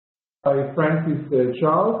by Francis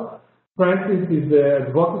Charles. Francis is the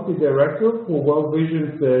Advocacy Director for World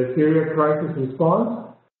Vision's Syria Crisis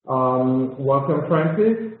Response. Welcome,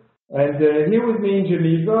 Francis. And here with me in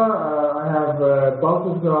Geneva, I have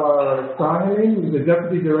Balthazar Sahelin, who is the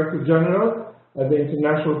Deputy Director General at the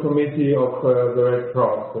International Committee of the Red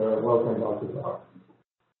Cross. Welcome, Balthazar.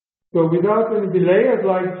 So without any delay, I'd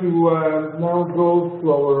like to now go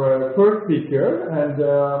to our first speaker, and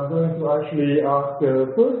I'm going to actually ask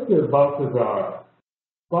first Balthazar.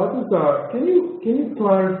 Balthazar, can you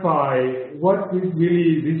clarify what these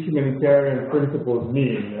humanitarian principles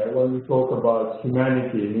mean when we talk about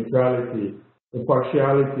humanity, neutrality,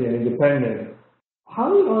 impartiality, and independence?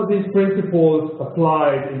 How are these principles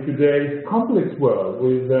applied in today's complex world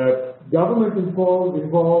with government involved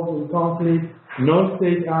in conflict,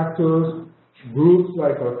 non-state actors, groups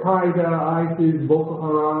like Al-Qaeda, ISIS, Boko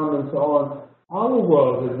Haram, and so on? Our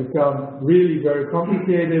world has become really very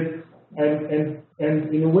complicated, and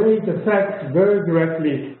in a way it affects very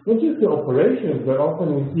directly not just the operations, but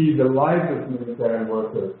often we see the lives of humanitarian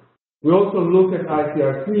workers. We also look at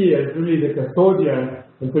ICRC as really the custodian,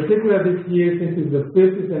 in particular this year, since it's the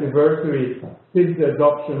 50th anniversary since the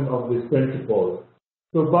adoption of these principles.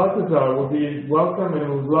 So Balthazar will be welcome,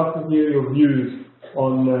 and we'd love to hear your views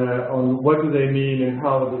on what do they mean and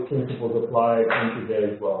how these principles apply in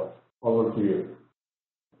today's world. Over to you.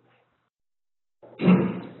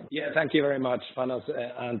 Yeah, thank you very much, Panos,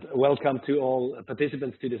 and welcome to all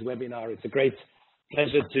participants to this webinar. It's a great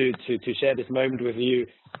pleasure to share this moment with you.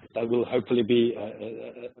 That will hopefully be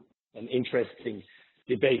an interesting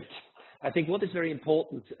debate. I think what is very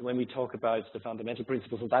important when we talk about the fundamental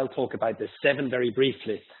principles, and I'll talk about the 7 very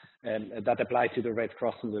briefly that apply to the Red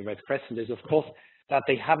Cross and the Red Crescent, is of course that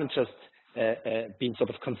they haven't just been sort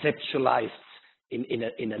of conceptualized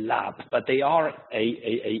in a lab, but they are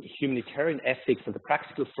a humanitarian ethics and a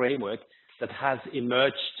practical framework that has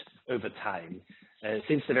emerged over time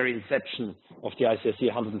since the very inception of the ICRC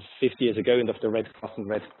 150 years ago, and of the Red Cross and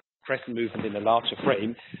Red Crescent movement in a larger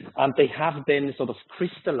frame, and they have been sort of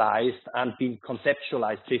crystallized and been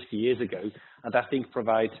conceptualized 50 years ago, and I think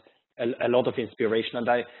provide a lot of inspiration. And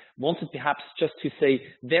I wanted perhaps just to say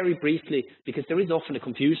very briefly, because there is often a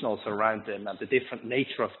confusion also around them and the different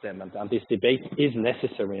nature of them, and this debate is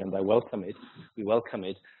necessary, and I welcome it, we welcome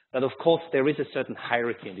it, that of course there is a certain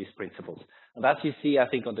hierarchy in these principles. And as you see, I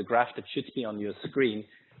think on the graph that should be on your screen,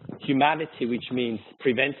 humanity, which means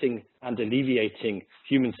preventing and alleviating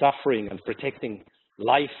human suffering and protecting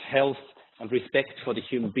life, health, and respect for the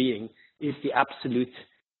human being, is the absolute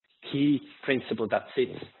key principle that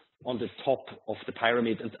sits on the top of the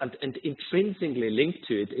pyramid, and intrinsically linked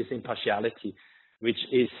to it is impartiality, which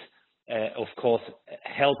is of course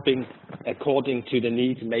helping according to the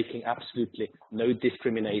need, making absolutely no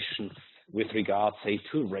discrimination with regard, say,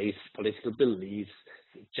 to race, political beliefs,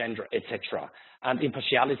 gender, etc. And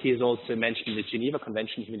impartiality is also mentioned in the Geneva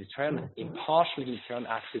Convention. Humanitarian, impartial humanitarian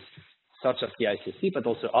access, such as the ICRC, but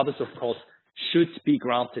also others, of course, should be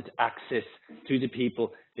granted access to the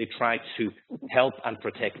people they try to help and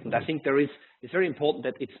protect. And I think it's very important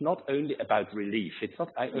that it's not only about relief, it's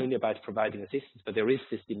not only about providing assistance, but there is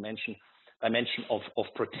this dimension of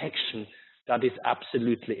protection that is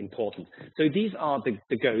absolutely important. So these are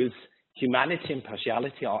the goals. Humanity,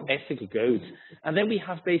 impartiality are ethical goals. And then we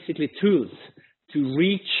have basically tools to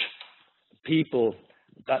reach people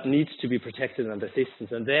that need to be protected and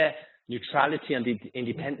assistance. And there, neutrality and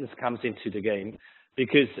independence comes into the game,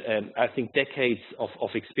 because I think decades of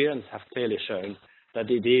experience have clearly shown that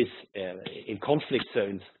it is in conflict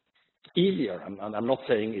zones easier. I'm not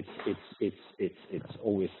saying it's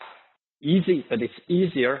always easy, but it's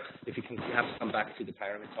easier, if you can perhaps come back to the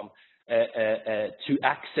pyramid, Tom, to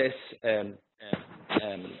access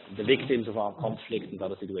the victims of armed conflict and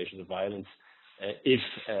other situations of violence if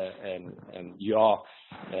you are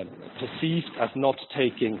perceived as not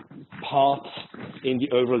taking part in the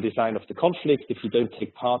overall design of the conflict, if you don't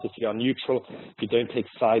take part, if you are neutral, if you don't take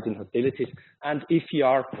side in hostilities, and if you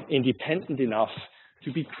are independent enough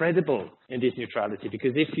to be credible in this neutrality.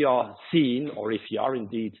 Because if you are seen, or if you are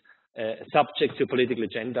indeed subject to a political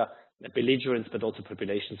agenda, belligerents but also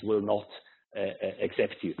populations will not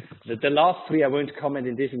accept you. The last three I won't comment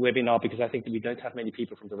in this webinar, because I think that we don't have many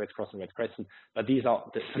people from the Red Cross and Red Crescent, but these are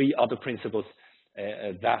the three other principles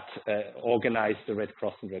that organize the Red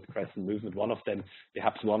Cross and Red Crescent movement. One of them,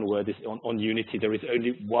 perhaps one word, is on unity. There is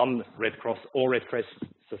only one Red Cross or Red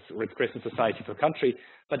Crescent society per country,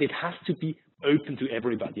 but it has to be open to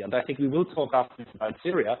everybody. And I think we will talk after about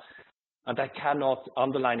Syria, and I cannot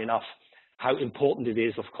underline enough how important it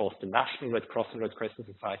is, of course, the national Red Cross and Red Crescent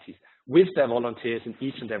societies, with their volunteers in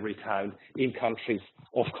each and every town in countries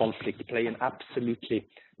of conflict, play an absolutely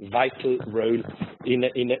vital role in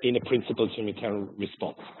a principled humanitarian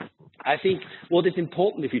response. I think what is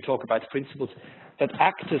important if you talk about principles, that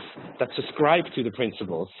actors that subscribe to the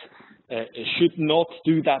principles should not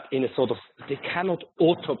do that in a sort of, they cannot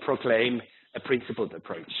auto-proclaim a principled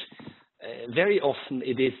approach. Very often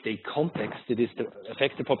it is the context, it is the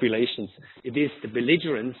affected populations, it is the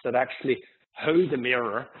belligerents that actually hold the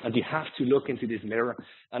mirror, and you have to look into this mirror,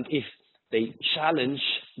 and if they challenge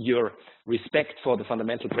your respect for the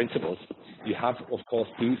fundamental principles, you have, of course,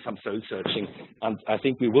 do some soul searching, and I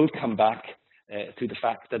think we will come back to the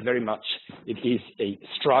fact that very much it is a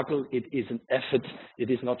struggle, it is an effort, it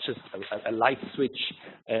is not just a light switch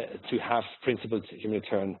to have principled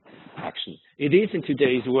humanitarian action. It is in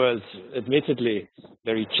today's world, admittedly,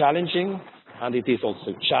 very challenging, and it is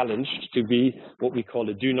also challenged to be what we call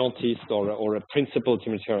a do-nontist or a principled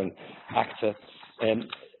humanitarian actor.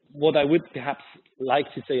 What I would perhaps like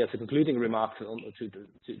to say as a concluding remark to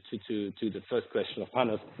the first question of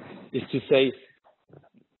Panos is to say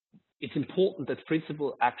it's important that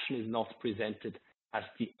principled action is not presented as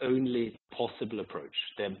the only possible approach.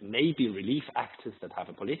 There may be relief actors that have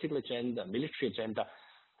a political agenda, a military agenda.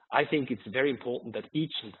 I think it's very important that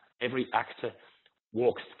each and every actor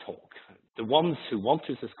walks the talk. The ones who want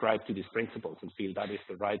to subscribe to these principles and feel that is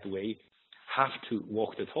the right way have to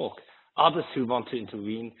walk the talk. Others who want to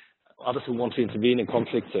intervene, in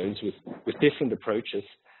conflict zones with different approaches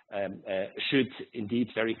should indeed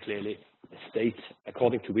very clearly state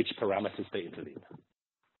according to which parameters they intervene.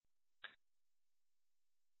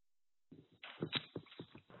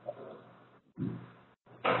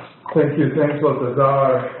 Thank you. Thanks,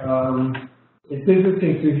 Balthazar. It's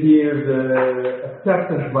interesting to hear the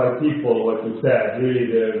acceptance by people, what you said.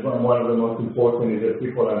 Really, one of the most important is that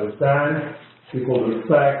people understand, people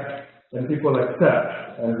respect, and people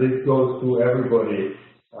accept. And this goes to everybody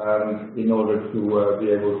in order to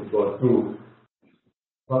be able to go through.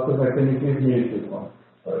 Balthazar, can you please mute this one?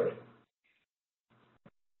 Sorry.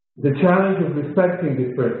 The challenge of respecting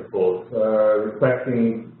these principles,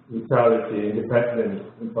 respecting neutrality, independence,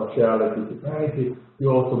 impartiality, humanity.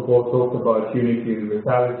 You also both talked about unity and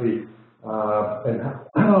neutrality and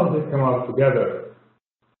how they come out together.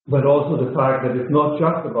 But also the fact that it's not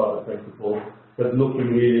just about the principles, but looking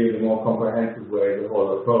really in a more comprehensive way, the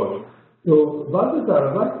whole approach. So, Balthazar,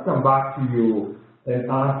 I'd like to come back to you and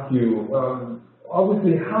ask you,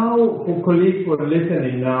 obviously, how, for colleagues who are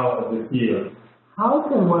listening now of the field, how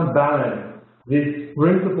can one balance this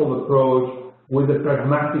principled approach with the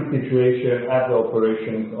pragmatic situation at the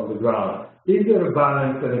operations on the ground? Is there a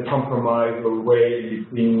balance and a compromise or way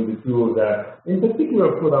between the two of that? In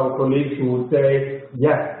particular, for our colleagues who would say,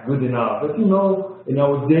 yes, good enough. But you know, in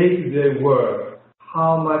our day-to-day work,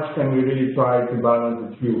 how much can we really try to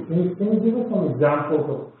balance the two? Can you give us some examples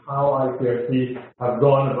of how ICRC have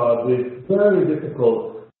gone about this very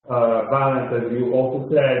difficult balance? As you also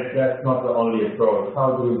said, that's not the only approach.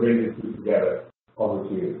 How do we bring the two together? Over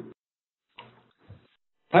to you.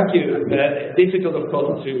 Thank you. Difficult, of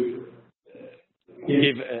course, to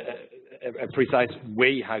give a precise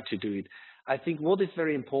way how to do it. I think what is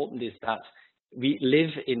very important is that we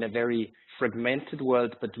live in a very fragmented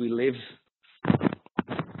world, but we live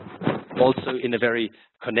also in a very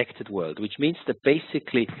connected world, which means that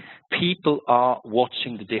basically people are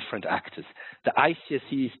watching the different actors. The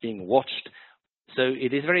ICRC is being watched. So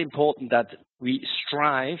it is very important that we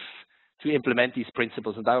strive to implement these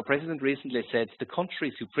principles. And our president recently said the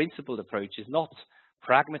contrary to principled approach is not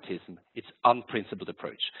pragmatism, it's unprincipled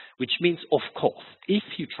approach, which means, of course, if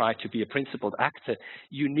you try to be a principled actor,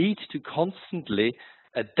 you need to constantly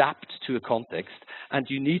adapt to a context and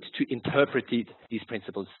you need to interpret these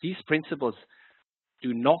principles. These principles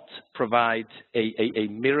do not provide a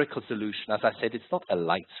miracle solution. As I said, it's not a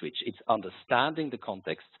light switch. It's understanding the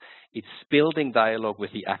context. It's building dialogue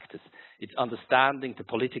with the actors. It's understanding the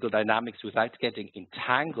political dynamics without getting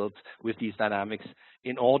entangled with these dynamics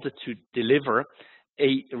in order to deliver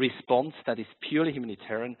a response that is purely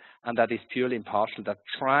humanitarian and that is purely impartial, that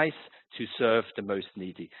tries to serve the most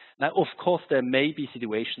needy. Now, of course, there may be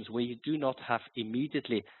situations where you do not have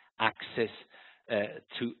immediately access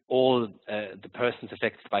to all the persons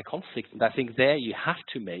affected by conflict. And I think there you have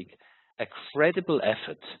to make a credible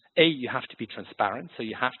effort. You have to be transparent, so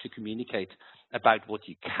you have to communicate about what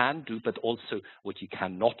you can do, but also what you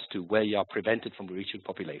cannot do, where you are prevented from reaching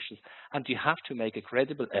populations. And you have to make a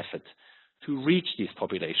credible effort to reach these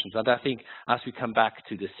populations. And I think as we come back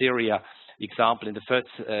to the Syria example, in the first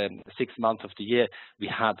 6 months of the year, we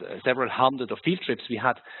had several hundred of field trips. We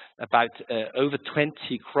had about over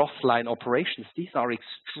 20 cross-line operations. These are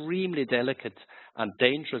extremely delicate and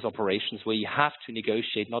dangerous operations where you have to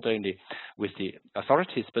negotiate not only with the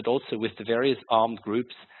authorities, but also with the various armed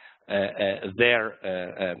groups, their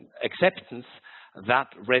acceptance that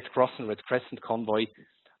Red Cross and Red Crescent convoy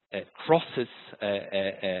crosses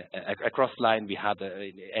a cross line. We had at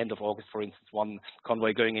the end of August, for instance, one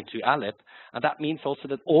convoy going into Alep, and that means also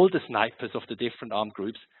that all the snipers of the different armed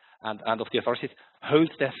groups and of the authorities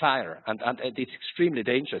hold their fire, and it's extremely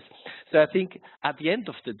dangerous. So I think at the end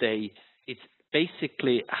of the day, it's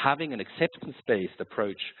basically having an acceptance-based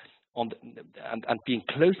approach on and being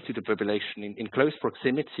close to the population in close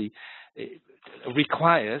proximity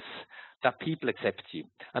requires that people accept you.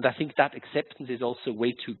 And I think that acceptance is also a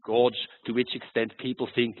way to gauge to which extent people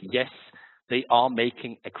think, yes, they are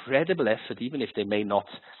making a credible effort, even if they may not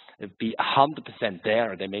be 100%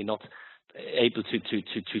 there, they may not able to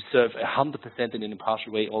serve 100% in an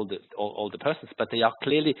impartial way all the persons, but they are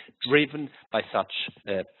clearly driven by such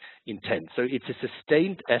intent. So it's a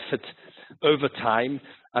sustained effort over time,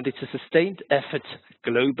 and it's a sustained effort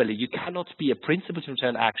globally. You cannot be a principled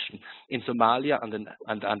humanitarian action in Somalia and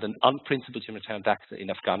an unprincipled humanitarian action in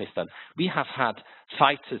Afghanistan. We have had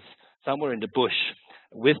fighters somewhere in the bush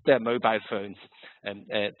with their mobile phones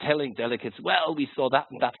telling delegates, well, we saw that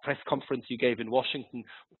in that press conference you gave in Washington.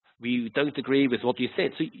 We don't agree with what you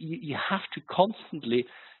said. So you have to constantly,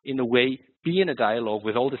 in a way, be in a dialogue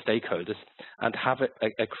with all the stakeholders and have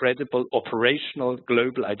a credible operational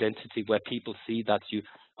global identity where people see that you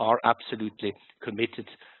are absolutely committed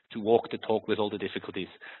to walk the talk with all the difficulties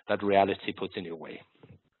that reality puts in your way.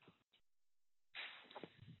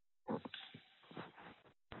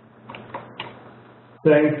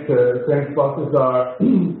 Thanks, Balthazar.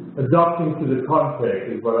 Adapting to the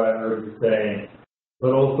context is what I heard you saying,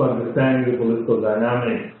 but also understanding the political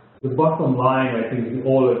dynamics. The bottom line, I think we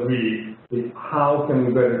all agree, is how can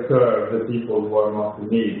we better serve the people who are most in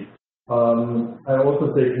need. I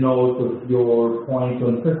also take note of your point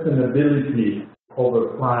on sustainability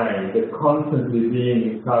over time, that constantly being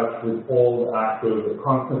in touch with all the actors,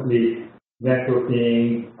 constantly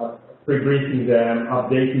networking, pre-briefing them,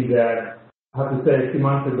 updating them. I have to say, a few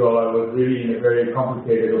months ago, I was really in a very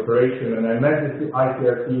complicated operation, and I met the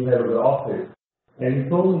ICRC head of the office, and he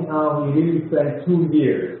told me how he really spent 2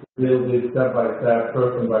 years to build this step by step,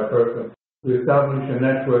 person by person, to establish a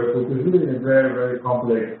network which is really a very, very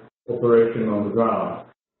complex operation on the ground.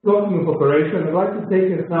 Talking of operation, I'd like to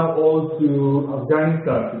take us now all to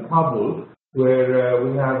Afghanistan, to Kabul, where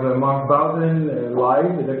we have Mark Bowden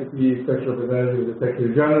live, the Deputy Special Representative of the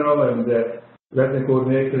Secretary General and Resident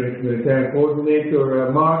Coordinator and Humanitarian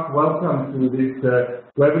Coordinator. Mark, welcome to this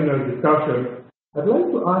webinar discussion. I'd like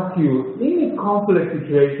to ask you, in a complex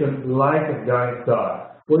situation like Afghanistan,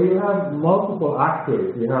 where you have multiple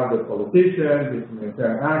actors, you have the politicians, the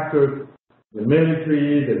humanitarian actors, the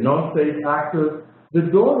military, the non-state actors, the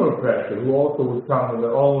donor pressure, who also would come with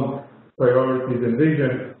their own priorities and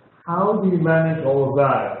vision. How do you manage all of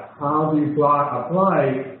that? How do you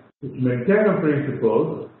apply the humanitarian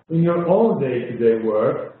principles in your own day-to-day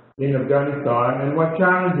work in Afghanistan, and what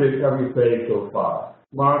challenges have you faced so far?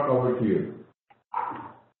 Mark, over to you.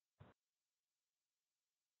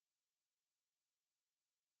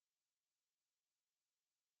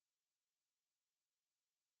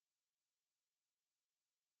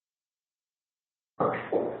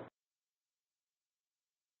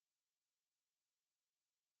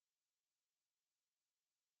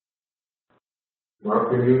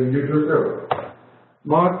 Mark, can you unmute yourself?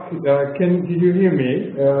 Mark, did you hear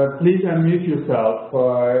me? Please unmute yourself.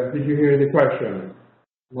 Did you hear the question?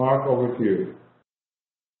 Mark, over to you.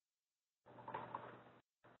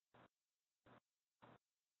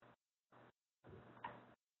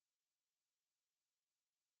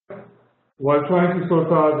 While trying to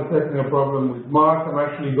sort out the technical problem with Mark, I'm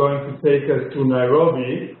actually going to take us to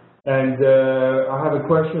Nairobi. And I have a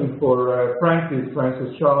question for Francis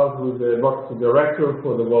Charles, who is the Advocacy Director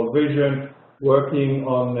for the World Vision, working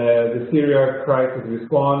on the Syria crisis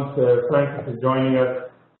response. Francis is joining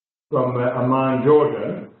us from Amman,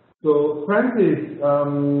 Jordan. So Francis,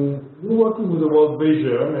 you're working with the World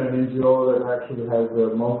Vision, an NGO that actually has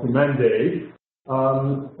a multi-mandate.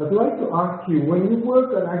 I'd like to ask you, when you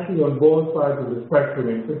work actually on both sides of the spectrum,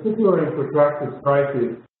 in particular in protracted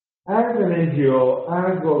crisis, as an NGO,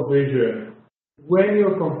 as World Vision, when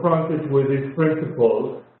you're confronted with these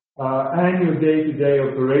principles and your day-to-day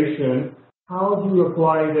operation, how do you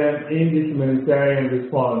apply them in the humanitarian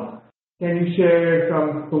response? Can you share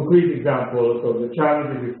some concrete examples of the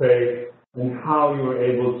challenges you face and how you were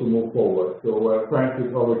able to move forward. So,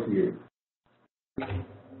 Francis, over to you.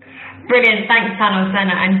 Brilliant, thanks Panos,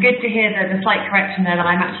 and good to hear the slight correction there that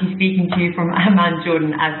I'm actually speaking to you from Amman,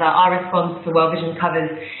 Jordan, as our response to World Vision covers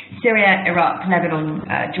Syria, Iraq, Lebanon,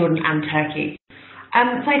 Jordan and Turkey.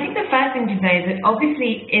 So I think the first thing to say is that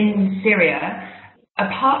obviously in Syria,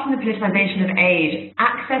 apart from the politicization of aid,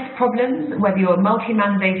 access problems, whether you're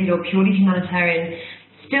multi-mandated or purely humanitarian,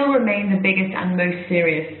 still remain the biggest and most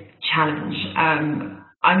serious challenge.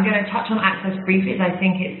 I'm going to touch on access briefly, as I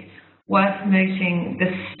think it's worth noting the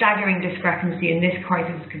staggering discrepancy in this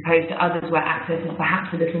crisis as opposed to others where access is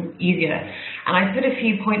perhaps a little easier. And I put a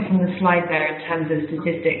few points on the slide there in terms of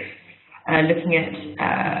statistics, looking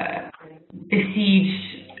at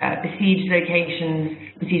besieged locations,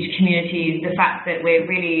 besieged communities, the fact that we're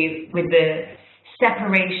really, with the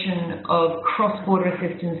separation of cross-border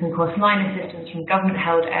assistance and cross-line assistance from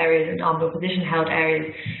government-held areas and armed opposition-held areas,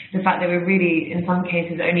 the fact that we're really, in some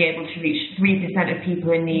cases, only able to reach 3% of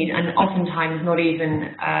people in need, and oftentimes not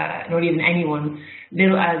even anyone.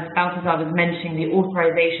 Little as Balthazar was mentioning, the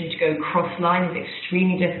authorization to go cross-line is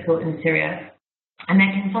extremely difficult in Syria, and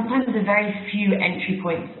there can sometimes be very few entry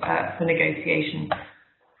points for negotiation.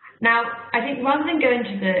 Now, I think rather than go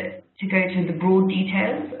into the broad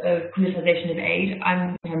details of politicization of aid,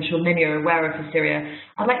 I'm sure many are aware of for Syria,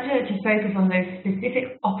 I'd like to focus on those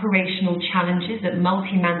specific operational challenges that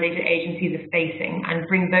multi-mandated agencies are facing and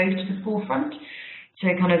bring those to the forefront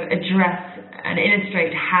to kind of address and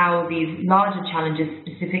illustrate how these larger challenges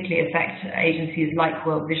specifically affect agencies like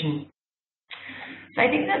World Vision. So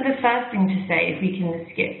I think that the first thing to say, if we can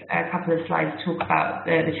skip a couple of slides to talk about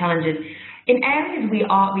the challenges, in areas we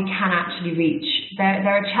can actually reach, there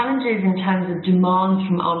are challenges in terms of demands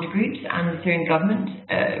from armed groups and the Syrian government,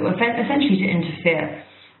 essentially to interfere.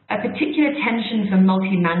 A particular tension for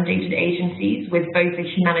multi-mandated agencies with both a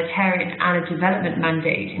humanitarian and a development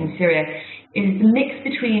mandate in Syria is the mix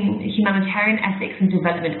between humanitarian ethics and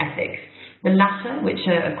development ethics. The latter, which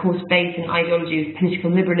are of course based in ideology of political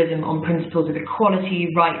liberalism on principles of equality,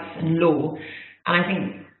 rights and law. And I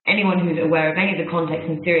think anyone who's aware of any of the context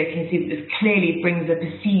in Syria can see that this clearly brings a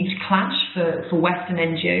perceived clash for Western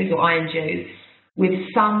NGOs or INGOs with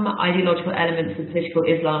some ideological elements of political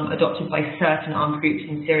Islam adopted by certain armed groups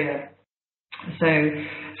in Syria. So,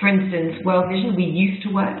 for instance, World Vision, we used to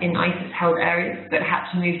work in ISIS-held areas but had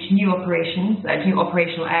to move to new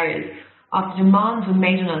operational areas after demands were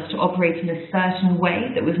made on us to operate in a certain way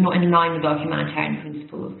that was not in line with our humanitarian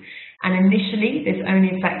principles. And initially, this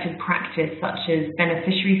only affected practice such as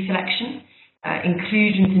beneficiary selection,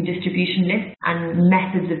 inclusions and distribution lists, and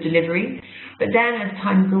methods of delivery. But then, as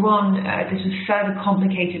time grew on, this was further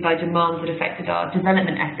complicated by demands that affected our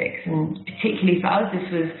development ethics, and particularly for us, this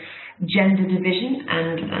was gender division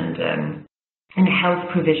and health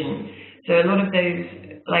provision. So a lot of those,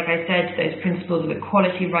 like I said, those principles of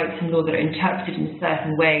equality, rights and law that are interpreted in a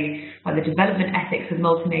certain way by the development ethics of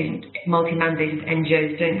multi-mandated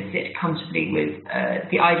NGOs don't sit comfortably with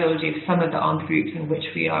the ideology of some of the armed groups in which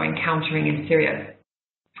we are encountering in Syria.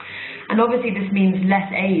 And obviously this means less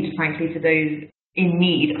aid, frankly, to those in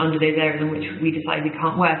need under those areas in which we decide we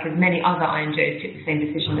can't work, as many other INGOs took the same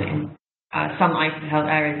decision that in some ISIS-held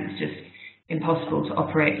areas it's just impossible to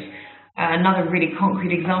operate. Another really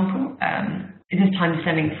concrete example, this time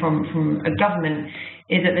stemming from a government,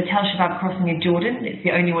 is at the Tel Shabab crossing in Jordan. It's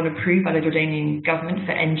the only one approved by the Jordanian government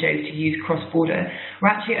for NGOs to use cross-border.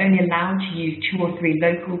 We're actually only allowed to use 2 or 3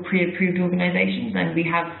 local pre-approved organisations, and we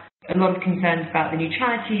have a lot of concerns about the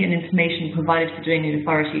neutrality and information provided to Jordanian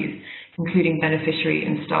authorities, including beneficiary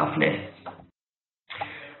and staff lists.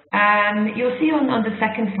 You'll see on the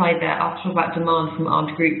second slide there, I'll talk about demands from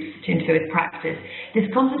armed groups to interfere with practice, this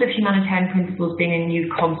concept of humanitarian principles being a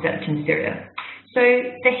new concept in Syria. So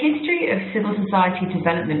the history of civil society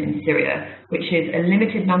development in Syria, which is a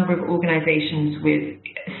limited number of organizations with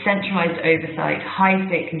centralized oversight, high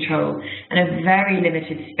state control, and a very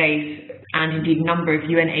limited space and indeed number of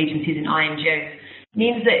UN agencies and INGOs,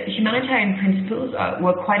 means that humanitarian principles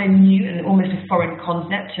were quite a new and almost a foreign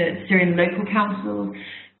concept to Syrian local councils,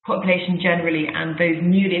 population generally, and those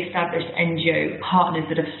newly established NGO partners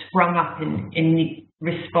that have sprung up in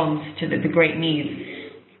response to the great needs.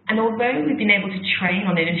 And although we've been able to train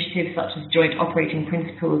on initiatives such as joint operating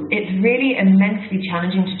principles, it's really immensely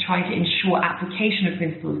challenging to try to ensure application of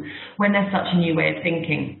principles when there's such a new way of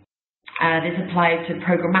thinking. This applies to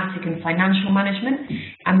programmatic and financial management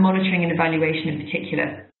and monitoring and evaluation in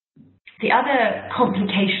particular. The other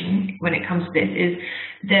complication when it comes to this is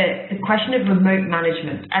the question of remote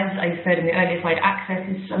management. As I said in the earlier slide, access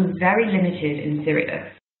is so very limited in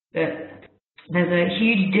Syria. there's a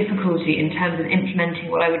huge difficulty in terms of implementing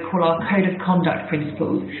what I would call our code of conduct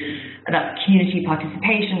principles. That's community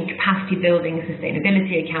participation, capacity building,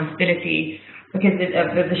 sustainability, accountability, because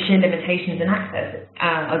of the sheer limitations in access.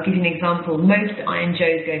 I'll give you an example. Most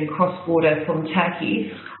INGOs going cross-border from Turkey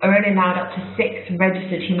are only allowed up to 6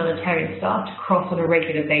 registered humanitarian staff to cross on a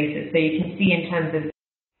regular basis. So you can see in terms of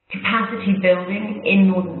capacity building in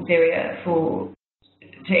northern Syria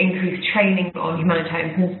to increase training on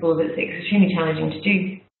humanitarian principles, it's extremely challenging to do.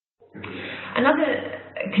 Another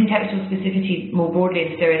contextual specificity more broadly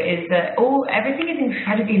in Syria is that everything is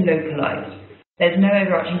incredibly localized. There's no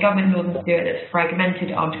overarching government in northern Syria, there's fragmented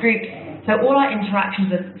armed groups, so all our interactions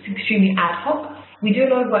are extremely ad hoc. We do a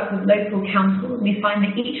lot of work with local councils, and we find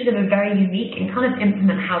that each of them are very unique and kind of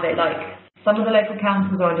implement how they like. Some of the local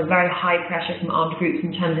councils are under very high pressure from armed groups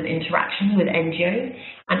in terms of interaction with NGOs,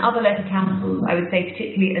 and other local councils, I would say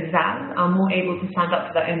particularly Azaz, are more able to stand up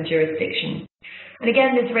for their own jurisdiction. And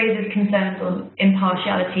again, this raises concerns on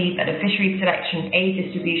impartiality, beneficiary selection, aid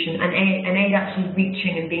distribution, and aid actually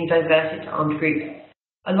reaching and being diverted to armed groups.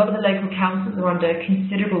 A lot of the local councils are under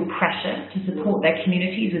considerable pressure to support their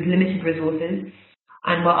communities with limited resources,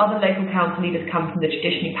 and while other local council leaders come from the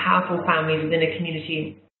traditionally powerful families within a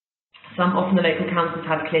community, often the local councils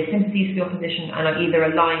have clear sympathies for the opposition and are either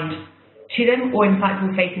aligned to them or in fact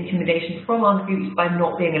will face intimidation from armed groups by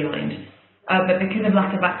not being aligned. But because of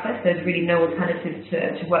lack of access, there's really no alternative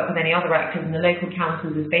to work with any other actors, and the local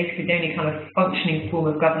councils is basically the only kind of functioning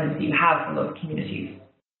form of governance that you have for a lot of communities.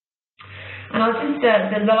 And I'll just,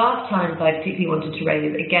 the last challenge I particularly wanted to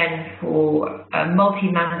raise, again, for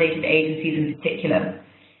multi-mandated agencies in particular,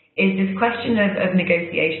 is this question of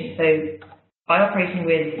negotiation. So by operating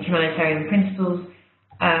with humanitarian principles,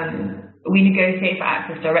 we negotiate for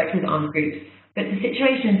access directly with armed groups. But the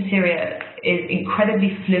situation in Syria is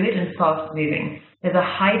incredibly fluid and fast-moving. There's a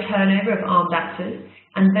high turnover of armed actors,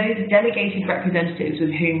 and those delegated representatives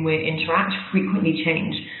with whom we interact frequently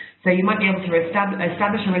change. So you might be able to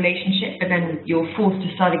establish a relationship, but then you're forced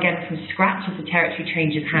to start again from scratch as the territory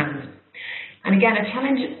changes hands. And again, a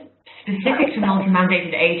challenge specific to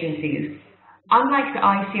multi-mandated agencies. Unlike the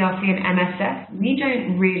ICRC and MSF, we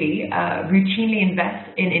don't really routinely invest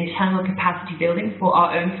in internal capacity building for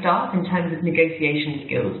our own staff in terms of negotiation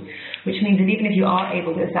skills, which means that even if you are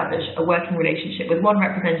able to establish a working relationship with one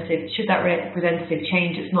representative, should that representative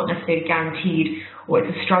change, it's not necessarily guaranteed, or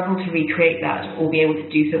it's a struggle to recreate that or be able to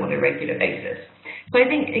do so on a regular basis. So I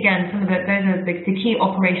think, again, those are the key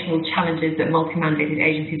operational challenges that multi-mandated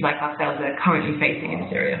agencies like ourselves are currently facing in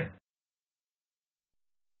Syria.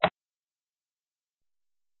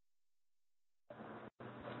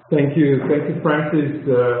 Thank you, Francis,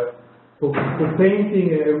 for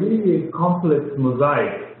painting a really complex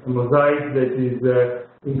mosaic, a mosaic that is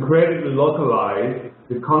incredibly localized.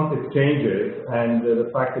 The context changes, and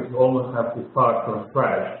the fact that you almost have to start from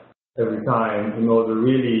scratch every time in order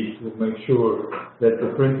really to make sure that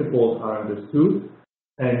the principles are understood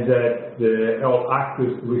and that all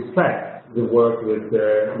actors respect the work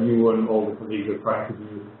that you and all the colleagues are trying to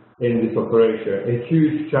do in this operation. A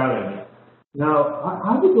huge challenge. Now,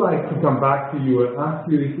 I would like to come back to you and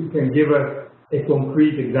ask you if you can give us a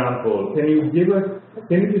concrete example. Can you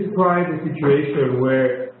describe a situation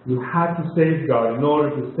where you had to safeguard, in order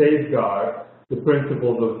to safeguard the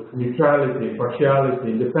principles of neutrality,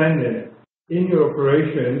 impartiality, independence in your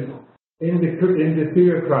operations in the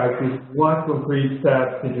Syria crisis? What concrete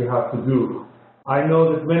steps did you have to do? I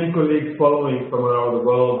know that many colleagues following from around the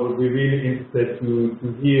world would be really interested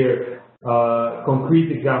to hear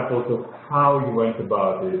concrete examples of how you went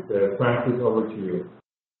about it. Francis, over to you.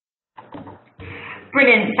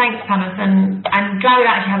 Brilliant, thanks, Panos, and I'm glad we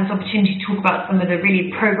actually have this opportunity to talk about some of the really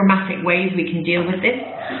programmatic ways we can deal with this.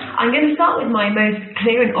 I'm going to start with my most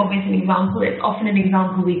clear and obvious example. It's often an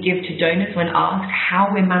example we give to donors when asked how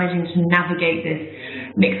we're managing to navigate this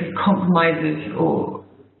mix of compromises or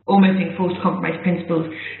almost enforced compromise principles.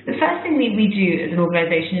 The first thing we do as an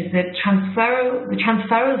organisation is the transfer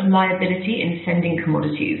of liability in sending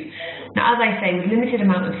commodities. Now, as I say, with limited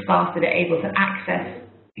amount of staff that are able to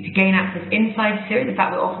gain access inside Syria, in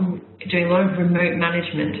fact, we're often doing a lot of remote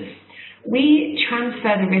management. We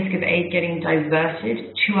transfer the risk of aid getting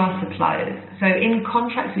diverted to our suppliers. So in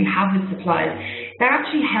contracts we have with suppliers, they're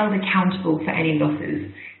actually held accountable for any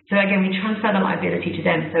losses. So again, we transfer the liability to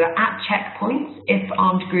them. So at checkpoints, if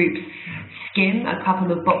armed groups skim a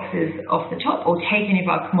couple of boxes off the top or take any of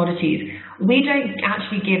our commodities, we don't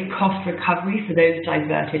actually give cost recovery for those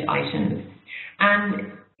diverted items.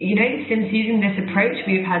 And you know, since using this approach,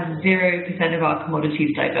 we've had 0% of our commodities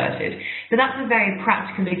diverted. So that's a very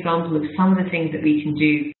practical example of some of the things that we can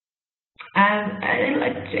do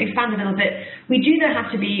To expand a little bit, we do though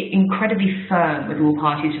have to be incredibly firm with all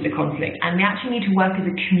parties to the conflict, and we actually need to work as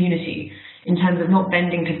a community in terms of not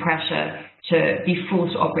bending to pressure to be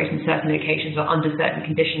forced to operate in certain locations or under certain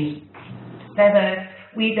conditions. There's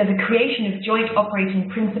a creation of joint operating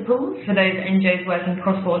principles for those NGOs working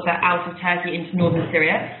cross-border out of Turkey into northern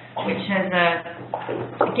Syria, which has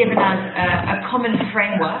given us a common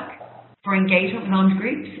framework for engagement with armed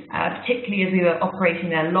groups, particularly as we were operating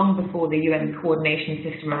there long before the UN coordination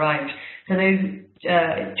system arrived. So those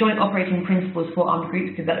joint operating principles for armed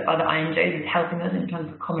groups developed by the INJOs is helping us in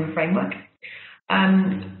terms of common framework.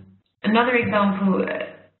 Another example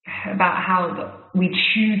about how we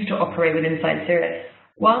choose to operate within Syria.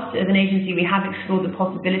 Whilst as an agency we have explored the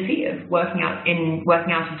possibility of working out in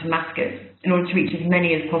Damascus in order to reach as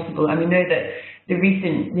many as possible, and we know that the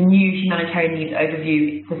new humanitarian needs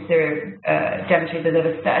overview for Syria demonstrates that there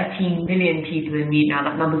are 13 million people in need now.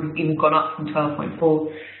 That number has even gone up from 12.4.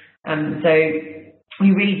 So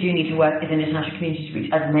we really do need to work as an international community to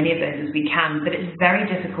reach as many of those as we can, but it's very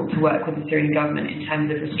difficult to work with the Syrian government in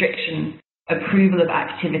terms of restriction, approval of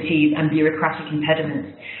activities and bureaucratic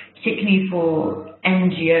impediments, particularly for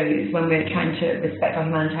NGOs when we're trying to respect our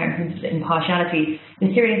humanitarian principles of impartiality.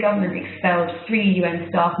 The Syrian government expelled 3 UN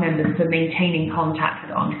staff members for maintaining contact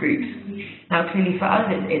with armed groups. Now clearly for us,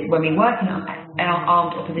 when we work in our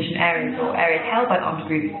armed opposition areas or areas held by armed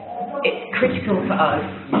groups, it's critical for us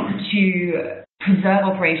to preserve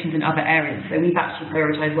operations in other areas. So we've actually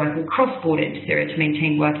prioritised working cross-border into Syria to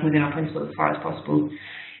maintain working within our principles as far as possible.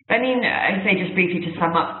 I mean, I'd say just briefly to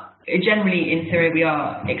sum up, generally in Syria we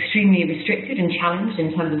are extremely restricted and challenged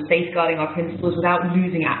in terms of safeguarding our principles without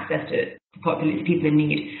losing access to people in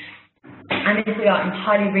need. And if we are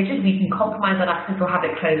entirely rigid, we can compromise that access or have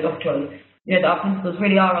it closed off to us. You know, that our principles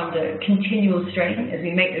really are under continual strain as we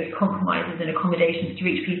make those compromises and accommodations to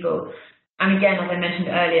reach people. And again, as I mentioned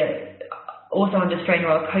earlier, also under strain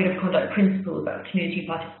are our code of conduct principles about community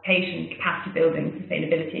participation, capacity building,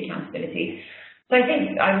 sustainability, accountability. So I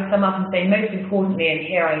think I would sum up and say most importantly, and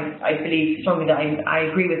here I believe strongly that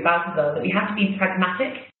I agree with Balthazar, that we have to be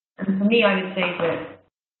pragmatic. And for me, I would say that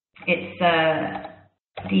it's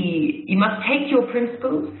you must take your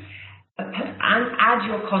principles and add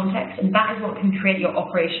your context, and that is what can create your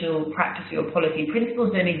operational practice or your policy.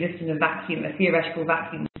 Principles don't exist in a vacuum, a theoretical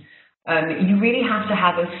vacuum. You really have to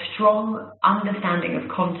have a strong understanding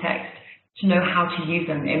of context to know how to use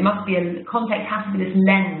them. It must be context has to be this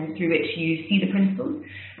lens through which you see the principles,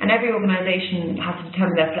 and every organisation has to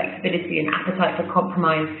determine their flexibility and appetite for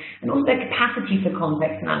compromise, and also their capacity for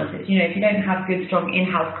context analysis. You know, if you don't have good, strong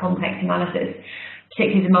in-house context analysis,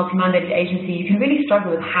 particularly as a multi-mandated agency, you can really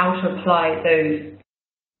struggle with how to apply those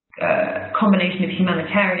combination of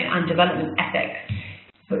humanitarian and development ethics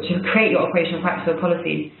to create your operational practice or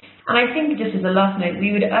policy. And I think, just as a last note,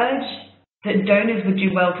 we would urge that donors would do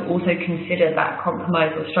well to also consider that compromise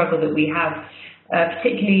or struggle that we have,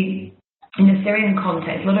 particularly in the Syrian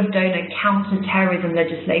context. A lot of donor counter-terrorism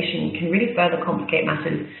legislation can really further complicate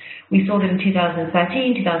matters. We saw that in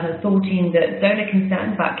 2013, 2014, that donor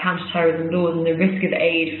concerns about counter-terrorism laws and the risk of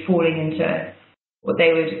aid falling into what they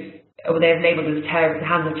have labelled as the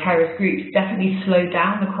hands of terrorist groups definitely slowed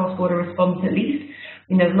down the cross-border response at least.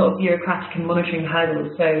 You know, there's a lot of bureaucratic and monitoring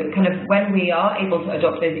hurdles. So kind of when we are able to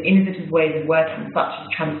adopt those innovative ways of working, such as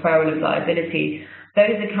transferal of liability,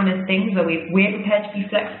 those are kind of things where we're prepared to be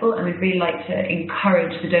flexible, and we'd really like to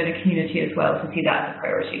encourage the donor community as well to see that as a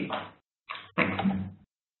priority. Thanks.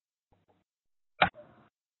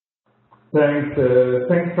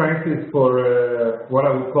 Thanks, Francis, for what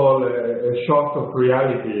I would call a shock of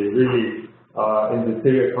reality, really, in the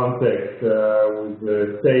Syria context, with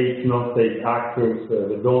the state, non-state actors,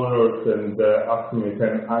 the donors, and us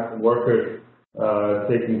humanitarian workers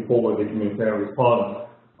taking forward the humanitarian response.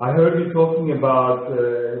 I heard you talking about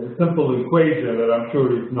a simple equation that I'm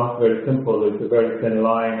sure is not very simple. It's a very thin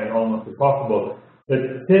line and almost impossible.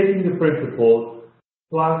 But taking the principles,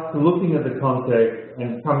 plus looking at the context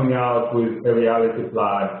and coming out with a reality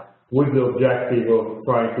plan with the objective of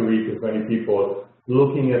trying to reach as many people,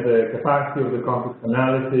 looking at the capacity of the context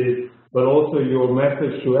analysis, but also your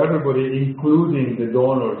message to everybody, including the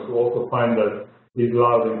donors, who also find that is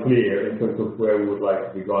loud and clear in terms of where we would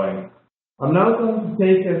like to be going. I'm now going to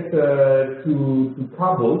take us to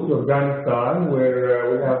Kabul, to Afghanistan, where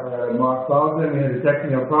we have Mark Bowden. We had a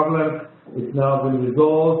technical problem. It's now been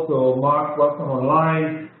resolved. So Mark, welcome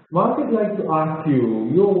online. Mark, I'd like to ask you,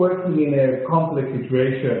 you're working in a complex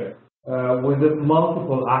situation with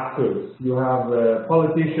multiple actors. You have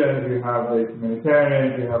politicians, you have the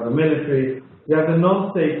humanitarians, you have the military, you have the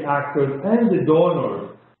non-state actors and the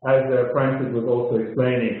donors, as Francis was also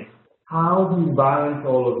explaining. how do you balance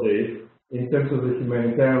all of this in terms of the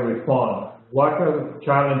humanitarian response? What are the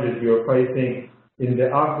challenges you're facing in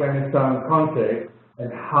the Afghanistan context,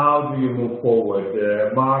 and how do you move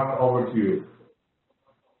forward? Mark, over to you.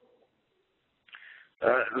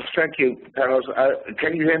 Thank you, Carlos.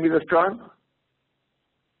 Can you hear me this time?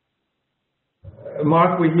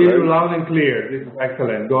 Mark, we hear you loud and clear. This is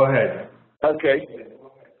excellent. Go ahead. Okay.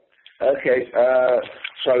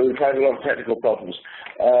 So we've had a lot of technical problems.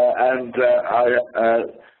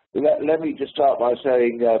 Let me just start by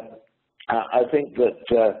saying I think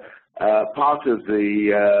that part of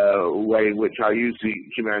the way in which I use the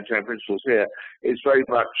humanitarian principles here is very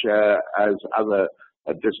much as other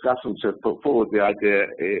discussants have put forward the idea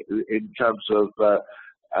in terms of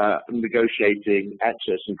negotiating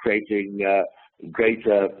access and creating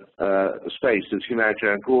greater space. As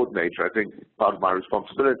humanitarian coordinator, I think part of my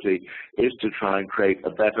responsibility is to try and create a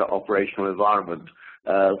better operational environment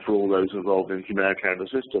for all those involved in humanitarian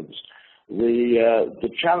assistance. The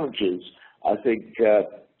challenges, I think,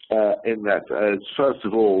 in that, first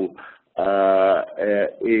of all,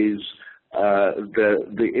 is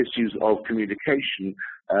the issues of communication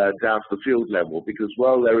down to the field level, because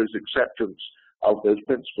while there is acceptance of those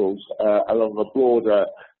principles along a broader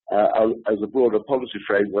as a broader policy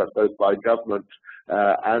framework, both by government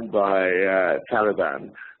and by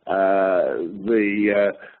Taliban,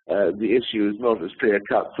 the issue is not as clear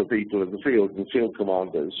cut for people in the field. The field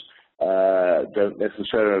commanders don't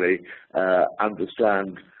necessarily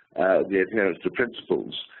understand the adherence to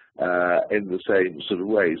principles in the same sort of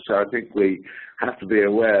way. So I think we have to be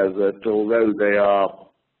aware that although they are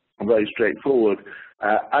very straightforward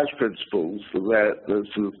as principles,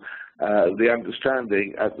 the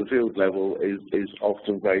understanding at the field level is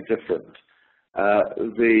often very different.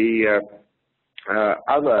 The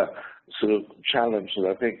other sort of challenge that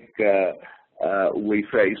I think we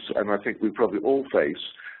face, and I think we probably all face,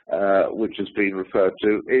 which has been referred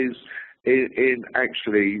to, is in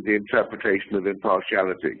actually the interpretation of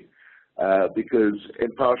impartiality. Because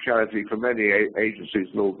impartiality for many agencies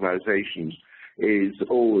and organizations is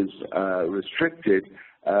always restricted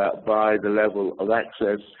by the level of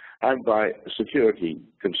access and by security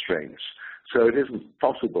constraints. So it isn't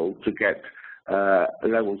possible to get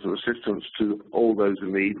levels of assistance to all those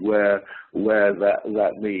in need where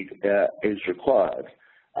that need is required.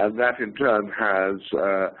 And that in turn has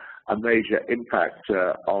a major impact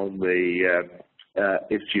on the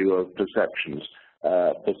issue of perceptions,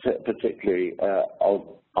 particularly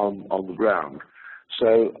on the ground.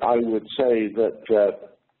 So I would say that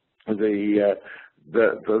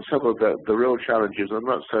some of the real challenges are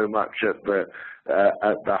not so much at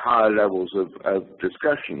the higher levels of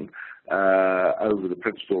discussion over the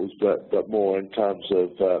principles, but more in terms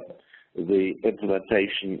of the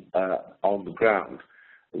implementation on the ground.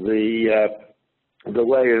 The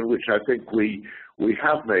way in which I think we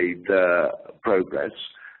have made progress,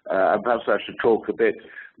 and perhaps I should talk a bit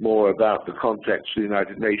more about the context of the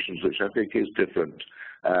United Nations, which I think is different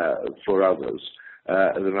for others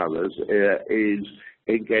than others, is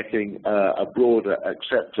in getting a broader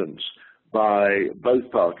acceptance by both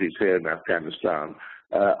parties here in Afghanistan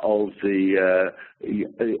of the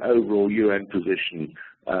overall UN position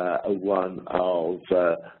of one of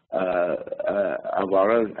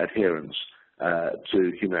our own adherence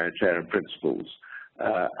to humanitarian principles.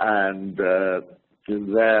 And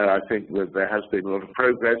there, I think that there has been a lot of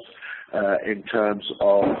progress in terms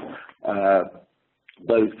of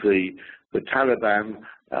both the Taliban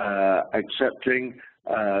accepting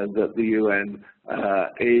that the UN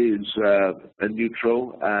is a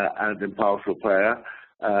neutral and impartial player.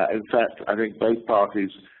 In fact, I think both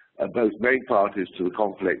main parties to the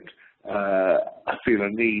conflict feel a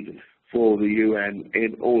need for the UN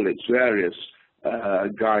in all its various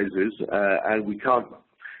guises, and we can't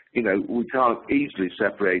easily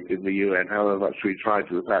separate in the UN, however much we try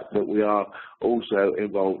to, the fact that we are also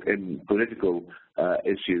involved in political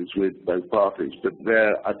issues with both parties. But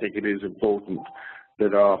there, I think it is important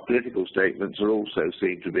that our political statements are also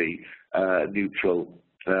seen to be neutral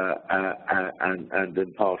and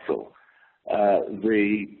impartial.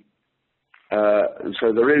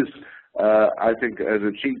 So there is, I think, an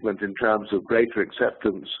achievement in terms of greater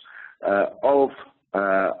acceptance of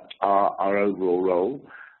our overall role,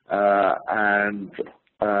 and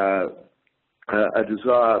a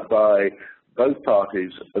desire by both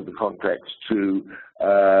parties of the context to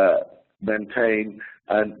maintain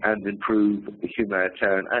and improve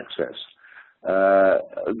humanitarian access.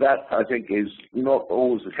 That, I think, is not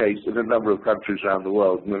always the case in a number of countries around the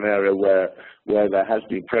world, in an area where there has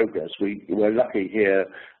been progress. We're lucky here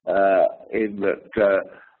in that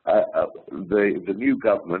the new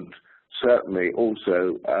government certainly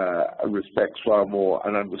also respects far more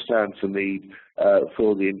and understands the need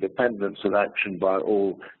for the independence of action by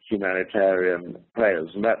all humanitarian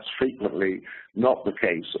players. And that's frequently not the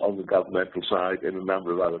case on the governmental side in a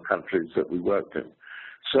number of other countries that we worked in.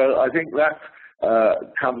 So I think that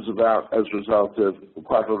comes about as a result of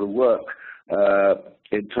quite a lot of work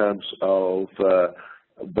in terms of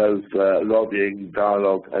both lobbying,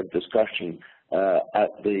 dialogue and discussion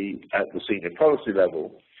at the senior policy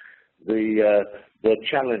level. The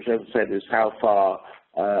challenge, as I said, is how far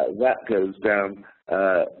that goes down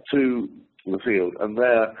to the field, and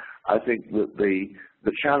there I think that the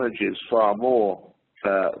challenges far more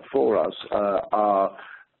for us are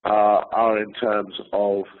in terms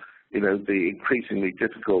of the increasingly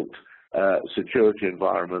difficult security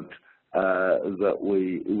environment that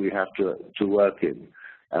we have to work in,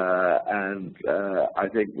 and I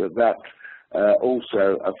think that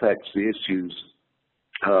also affects the issues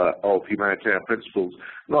of humanitarian principles,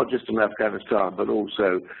 not just in Afghanistan, but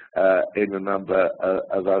also in a number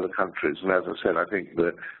of other countries. And as I said, I think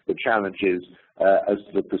the challenge is as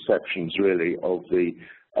to the perceptions really of the,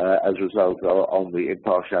 as a result on the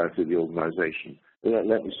impartiality of the organisation. Let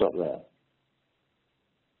me stop there.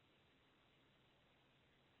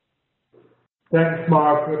 Thanks,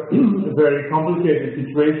 Mark. A very complicated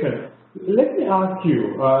situation. Let me ask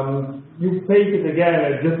you, you painted again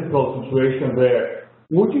a difficult situation there.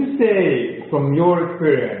 Would you say, from your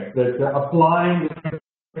experience, that applying the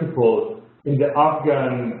principles in the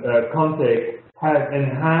Afghan context has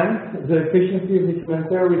enhanced the efficiency of the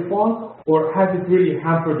humanitarian response, or has it really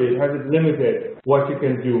hampered it, has it limited what you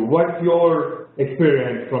can do? What's your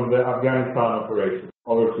experience from the Afghanistan operation?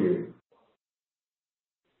 Over to you.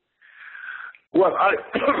 Well, I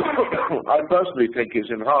personally think it's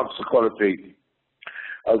enhanced the quality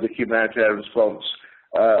of the humanitarian response.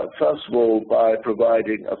 First of all, by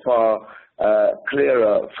providing a far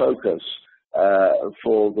clearer focus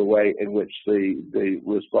for the way in which the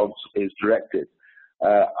response is directed.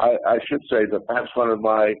 I should say that perhaps one of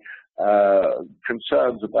my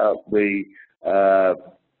concerns about the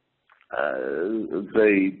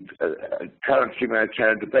current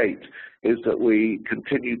humanitarian debate is that we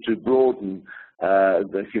continue to broaden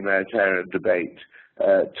the humanitarian debate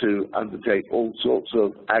to undertake all sorts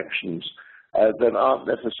of actions that aren't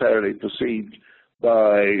necessarily perceived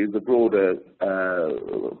by the broader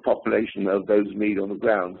population of those in need on the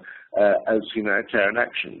ground as humanitarian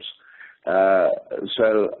actions.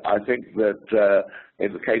 So I think that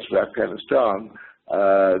in the case of Afghanistan,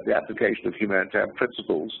 the application of humanitarian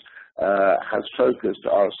principles has focused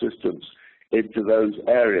our assistance into those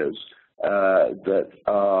areas that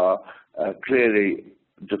are clearly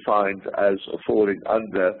defined as falling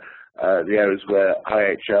under the areas where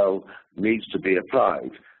IHL needs to be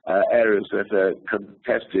applied, areas that are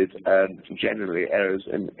contested and generally areas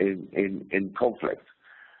in conflict.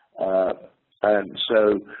 And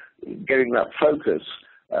so getting that focus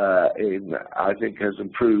I think has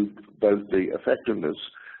improved both the effectiveness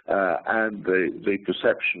and the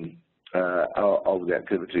perception of the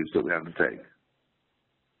activities that we undertake.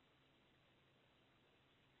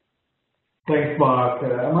 Thanks, Mark.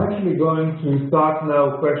 I'm actually going to start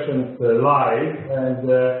now questions live, and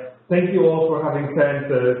thank you all for having sent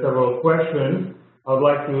several questions. I'd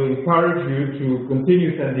like to encourage you to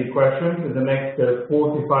continue sending questions. In the next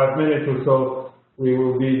 45 minutes or so, we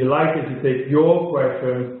will be delighted to take your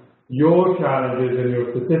questions, your challenges in your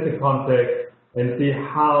specific context, and see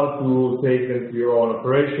how to take them to your own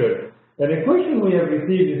operation. And a question we have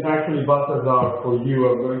received is actually, Balthazar, for you.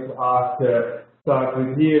 I'm going to ask start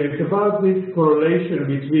with here. It's about this correlation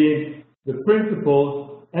between the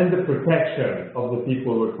principles and the protection of the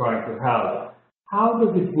people we're trying to help. How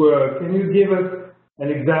does it work? Can you give us an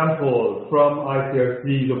example from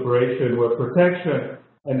ICRC's operation where protection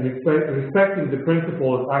and respecting the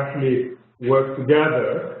principles actually work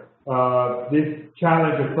together? This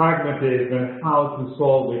challenge of pragmatism and how to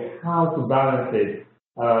solve it, how to balance it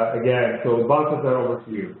again. So, Balthazar, over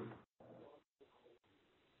to you.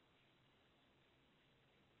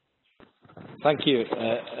 Thank you.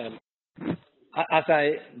 As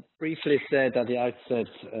I briefly said at the outset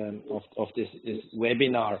of this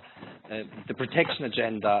webinar, the protection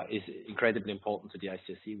agenda is incredibly important to the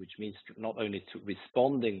ICRC, which means not only to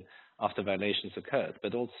responding after violations occurred,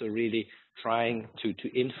 but also really trying to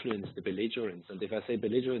influence the belligerents. And if I say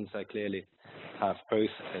belligerents, I clearly have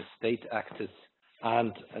both state actors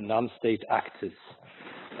and non-state actors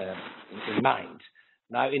in mind.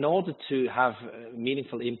 Now, in order to have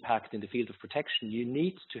meaningful impact in the field of protection, you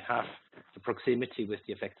need to have the proximity with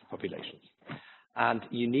the affected populations. And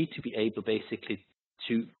you need to be able, basically,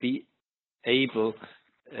 to be able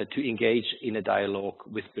to engage in a dialogue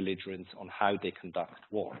with belligerents on how they conduct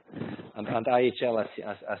war. And IHL,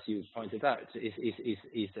 as you pointed out, is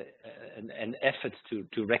an effort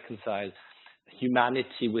to reconcile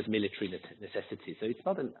humanity with military necessity. So it's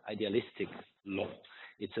not an idealistic law.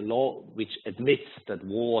 It's a law which admits that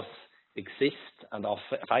wars exist and are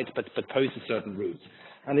fight, but poses certain rules.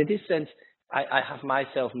 And in this sense, I have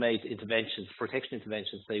myself made interventions, protection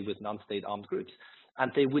interventions, say, with non-state armed groups,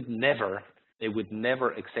 and they would never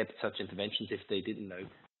accept such interventions if they didn't know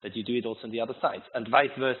that you do it also on the other side, and vice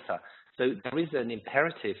versa. So there is an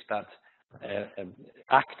imperative that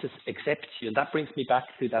actors accept you, and that brings me back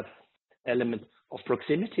to that element of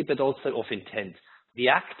proximity, but also of intent. The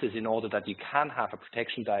actors, in order that you can have a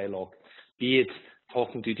protection dialogue, be it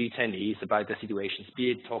talking to detainees about their situations,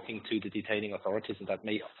 be it talking to the detaining authorities, and that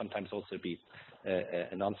may sometimes also be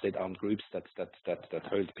non-state armed groups that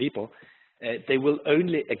hold people, they will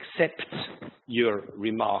only accept your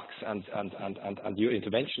remarks and your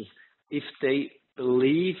interventions if they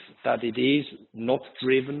believe that it is not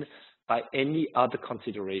driven by any other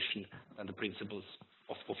consideration than the principles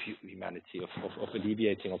of humanity, of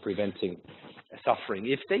alleviating or preventing suffering.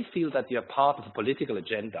 If they feel that you are part of a political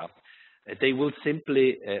agenda, they will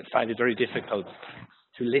simply find it very difficult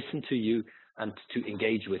to listen to you and to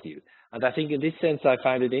engage with you. And I think in this sense, I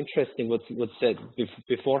find it interesting what's said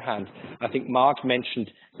beforehand. I think Mark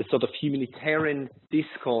mentioned the sort of humanitarian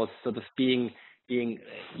discourse sort of being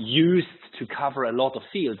used to cover a lot of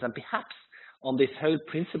fields. And perhaps on this whole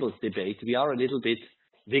principles debate, we are a little bit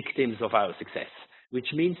victims of our success,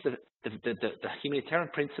 which means that the humanitarian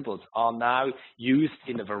principles are now used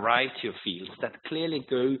in a variety of fields that clearly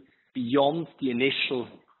go beyond the initial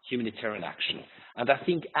humanitarian action. And I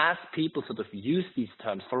think as people sort of use these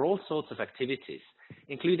terms for all sorts of activities,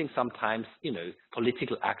 including sometimes,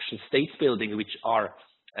 political action, state building, which are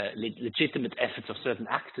legitimate efforts of certain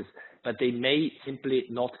actors, but they may simply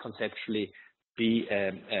not conceptually be,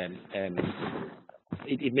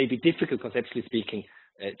 it may be difficult conceptually speaking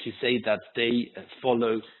to say that they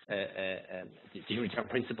follow the humanitarian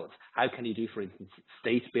principles. How can you do, for instance,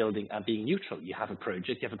 state building and being neutral? You have a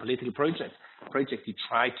project, you have a political project. You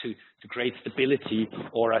try to create stability,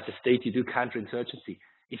 or as a state you do counterinsurgency.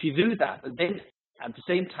 If you do that, then at the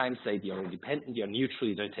same time say you're independent, you're neutral,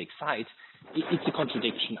 you don't take sides, it's a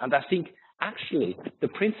contradiction. And I think actually the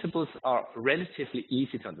principles are relatively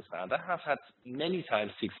easy to understand. I have had many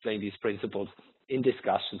times to explain these principles in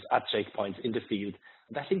discussions, at checkpoints, in the field,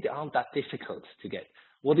 and I think they aren't that difficult to get.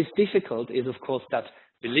 What is difficult is, of course, that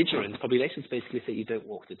belligerent populations basically say you don't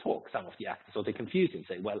walk the talk, some of the actors, or they confuse and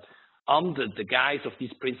say, well, under the guise of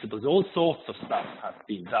these principles, all sorts of stuff has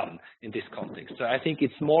been done in this context. So I think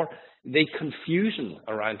it's more the confusion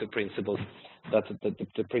around the principles that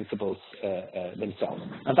the principles themselves.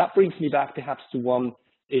 And that brings me back perhaps to one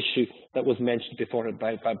issue that was mentioned before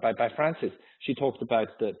by Frances. She talked about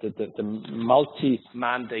the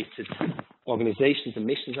multi-mandated organizations and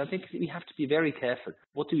missions. I think we have to be very careful.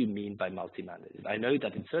 What do we mean by multi-mandated? I know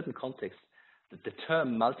that in certain contexts, the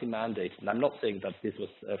term multi-mandate, and I'm not saying that this was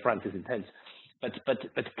Frances' intent, but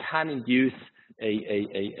can induce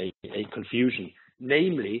a confusion.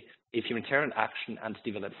 Namely, if humanitarian action and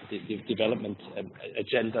development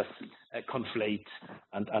agendas conflate,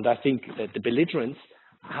 and I think that the belligerents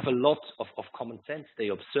have a lot of common sense. They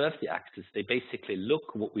observe the actors. They basically look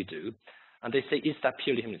at what we do, and they say, is that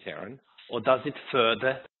purely humanitarian, or does it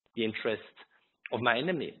further the interest of my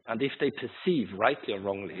enemy? And if they perceive, rightly or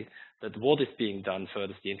wrongly, that what is being done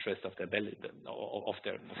furthers the interest of the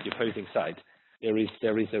opposing side, there is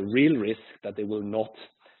a real risk that they will not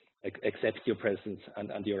accept your presence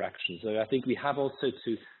and your action. So I think we have also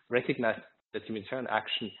to recognize that humanitarian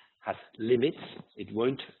action has limits. It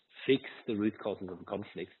won't fix the root causes of the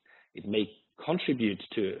conflicts. It may contribute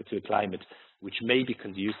to a climate which may be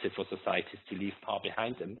conducive for societies to leave far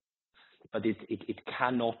behind them, but it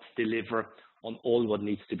cannot deliver on all what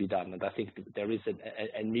needs to be done. And I think there is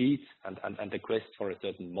a need and a quest for a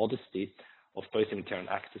certain modesty of both humanitarian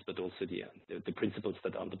actors, but also the principles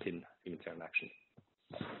that underpin humanitarian action.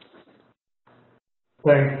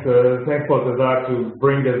 Thanks for that, to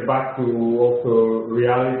bring us back to also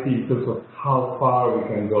reality in terms of how far we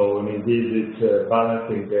can go. And indeed, it's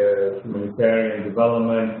balancing the humanitarian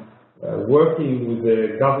development, working with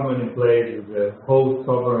the government in place, with the host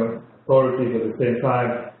sovereign authorities at the same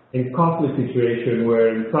time, in conflict situation where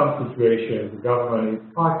in some situations the government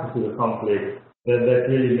is party to the conflict, then that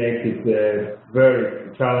really makes it very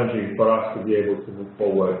challenging for us to be able to move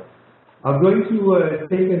forward. I'm going to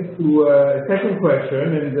take us to a second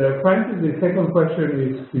question, and Francis, the second question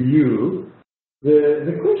is to you.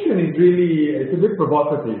 The question is really, it's a bit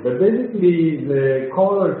provocative, but basically the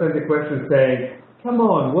caller sent the question saying, come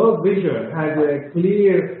on, World Vision has a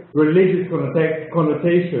clear religious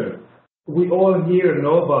connotation. We all here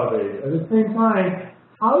know about it. At the same time,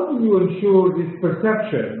 how do you ensure this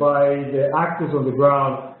perception by the actors on the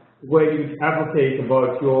ground where you advocate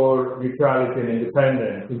about your neutrality and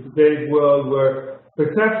independence? In today's world where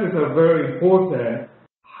perceptions are very important,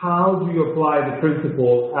 how do you apply the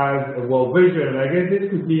principle as a World Vision? And I guess this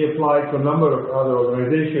could be applied to a number of other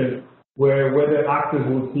organizations where whether actors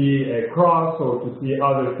will see a cross or to see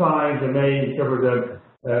other signs, they may interpret them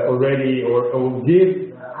already or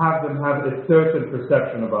have them have a certain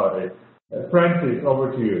perception about it. Francis, over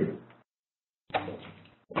to you.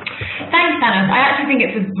 Thanks, Panos. I actually think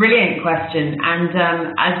it's a brilliant question. And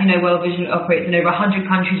as you know, World Vision operates in over 100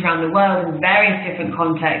 countries around the world in various different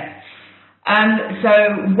contexts. So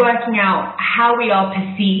working out how we are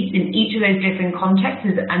perceived in each of those different contexts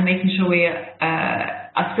and making sure we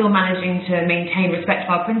are still managing to maintain respect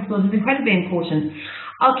for our principles is incredibly important.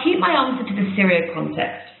 I'll keep my answer to the Syria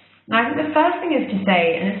context. Now, I think the first thing is to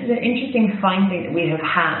say, and this is an interesting finding that we have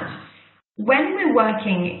had, when we're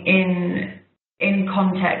working in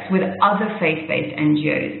context with other faith-based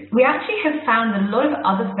NGOs, we actually have found that a lot of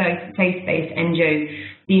other faith-based NGOs,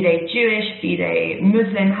 be they Jewish, be they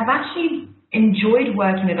Muslim, have actually enjoyed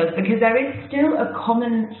working with us because there is still a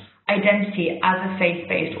common identity as a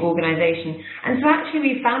faith-based organization. And so actually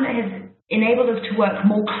we found it has enabled us to work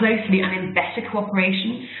more closely and in better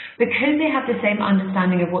cooperation because they have the same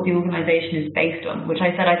understanding of what the organization is based on, which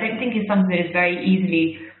I said I don't think is something that is very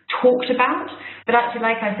easily talked about. But actually,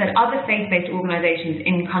 like I said, other faith-based organizations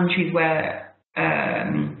in countries where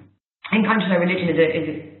religion is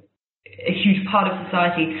a huge part of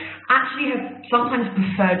society actually have sometimes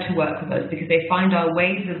preferred to work with us because they find our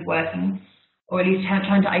ways of working, or at least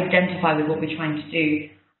trying to identify with what we're trying to do.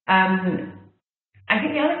 I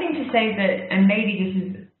think the other thing to say that, and maybe this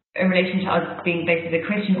is in relation to us being based as a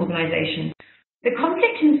Christian organization, the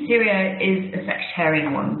conflict in Syria is a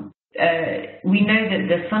sectarian one. We know that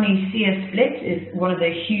the Sunni-Shia split is one of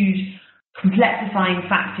the huge complexifying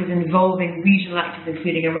factors involving regional actors,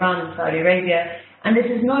 including Iran and Saudi Arabia. And this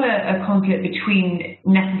is not a conflict between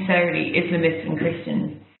necessarily Islamists and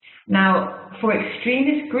Christians. Now, for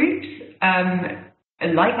extremist groups,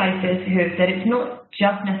 like ISIS, who have said it's not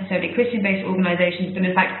just necessarily Christian-based organizations, but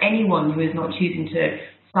in fact anyone who is not choosing to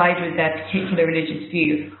side with their particular religious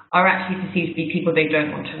view are actually perceived to be people they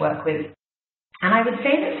don't want to work with. And I would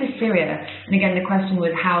say that for Syria, and again the question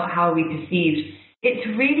was how are we perceived, it's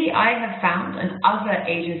really, I have found, and other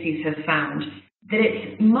agencies have found, that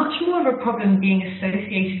it's much more of a problem being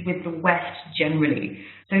associated with the West generally.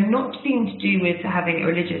 So not being to do with having a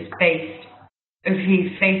religious-based, or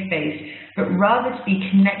faith-based, but rather to be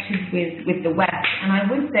connected with the West. And I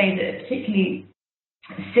would say that particularly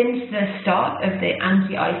since the start of the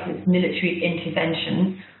anti-ISIS military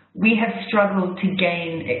intervention, we have struggled to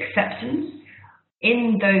gain acceptance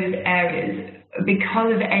in those areas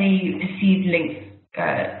because of any perceived links,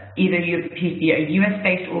 either you be a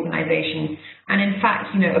US-based organization, and in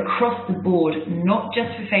fact, across the board, not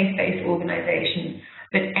just for faith-based organizations,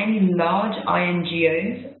 but any large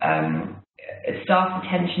INGOs, staff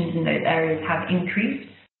attentions in those areas have increased.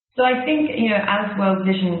 So I think, as World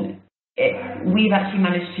Vision, we've actually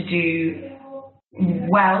managed to do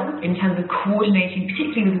well in terms of coordinating,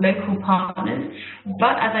 particularly with local partners.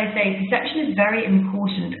 But as I say, perception is very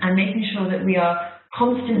important, and making sure that we are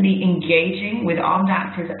constantly engaging with armed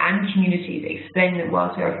actors and communities, explaining that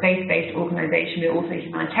whilst we are a faith-based organization, we're also a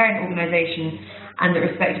humanitarian organization, and that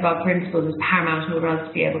respect of our principles is paramount in order for us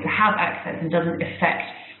to be able to have access and doesn't affect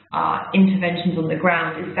our interventions on the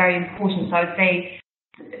ground is very important. So I would say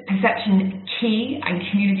perception key, and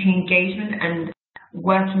community engagement and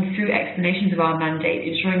working through explanations of our mandate,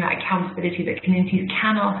 ensuring that accountability, that communities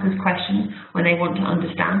can ask us questions when they want to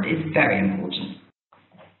understand, is very important.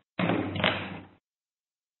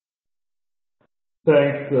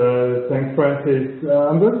 Thanks, Francis.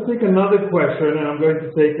 I'm going to take another question, and I'm going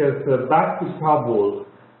to take us back to Kabul.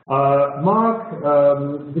 Mark,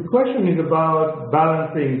 the question is about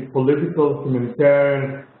balancing political,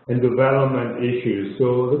 humanitarian, and development issues.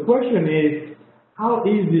 So the question is, how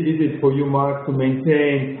easy is it for you, Mark, to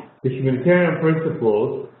maintain the humanitarian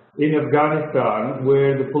principles in Afghanistan,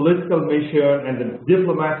 where the political mission and the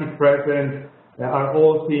diplomatic presence are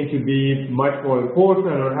all seen to be much more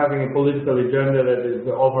important, or having a political agenda that is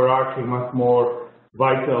overarching, much more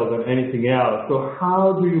vital than anything else? So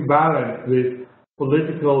how do you balance this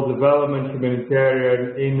political development,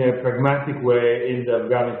 humanitarian, in a pragmatic way in the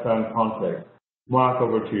Afghanistan context? Mark,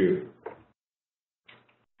 over to you.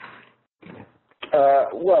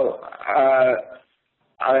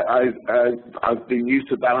 I've been used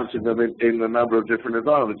to balancing them in a number of different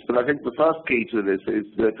environments, but I think the first key to this is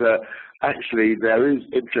that actually there is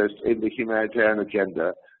interest in the humanitarian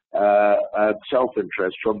agenda, and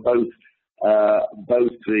self-interest from both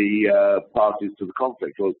the parties to the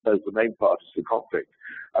conflict, or both the main parties to the conflict.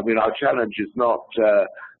 I mean, our challenge is not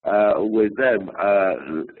with them.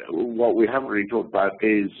 What we haven't really talked about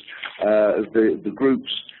is the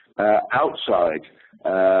groups outside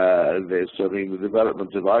this. I mean, the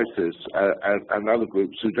development of ISIS and other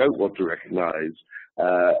groups who don't want to recognize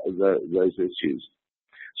those issues.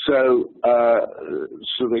 So,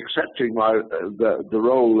 sort of accepting the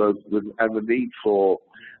role of and the need for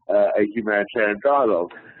a humanitarian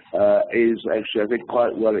dialogue is actually, I think,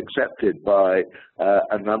 quite well accepted by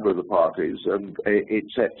a number of the parties, and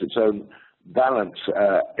it sets its own balance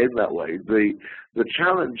in that way. The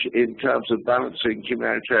challenge in terms of balancing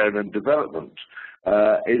humanitarian and development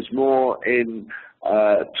is more in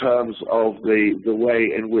terms of the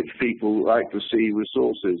way in which people like to see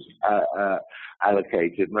resources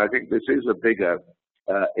allocated, and I think this is a bigger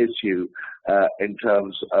issue in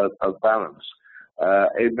terms of balance.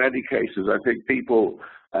 In many cases, I think people,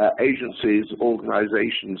 agencies,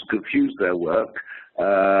 organizations confuse their work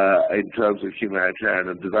in terms of humanitarian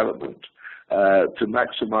and development to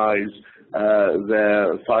maximize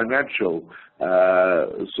their financial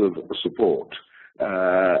sort of support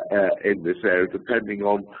in this area, depending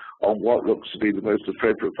on what looks to be the most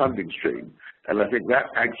appropriate funding stream. And I think that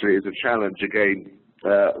actually is a challenge, again,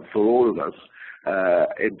 for all of us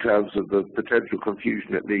in terms of the potential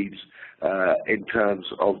confusion it leads in terms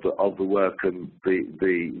of the work and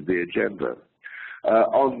the agenda.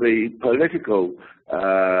 On the political,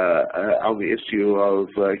 on the issue of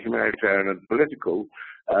humanitarian and political,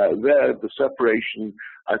 there the separation,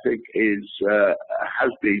 I think,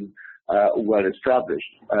 has been well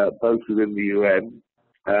established, both within the UN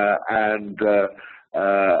and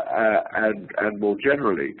more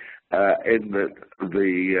generally, in that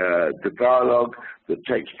the dialogue that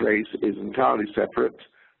takes place is entirely separate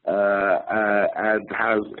and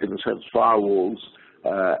has, in a sense, firewalls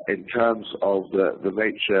in terms of the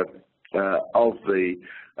nature of the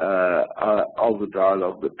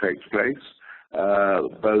dialogue that takes place,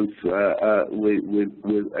 both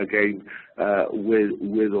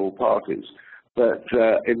with all parties. But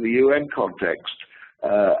in the UN context,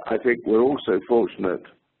 I think we're also fortunate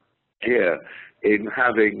here in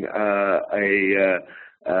having an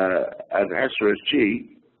SRSG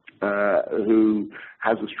who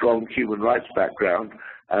has a strong human rights background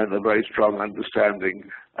and a very strong understanding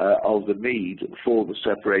of the need for the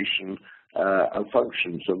separation of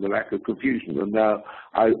functions and the lack of confusion. And now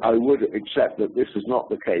I would accept that this is not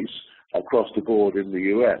the case across the board in the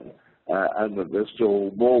UN, and that there's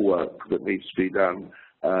still more work that needs to be done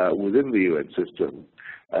within the UN system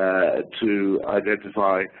to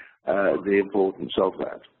identify the importance of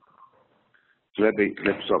that. So let me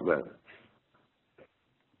stop there.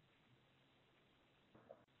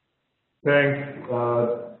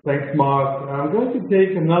 Thanks, Mark. I'm going to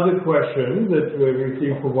take another question that we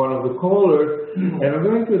received from one of the callers, and I'm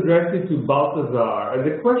going to address it to Balthazar. And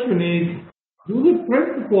the question is, do the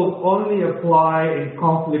principles only apply in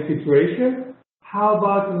conflict situations? How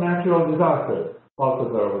about natural disasters?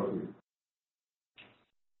 Balthazar, with you.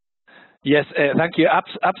 Yes, thank you.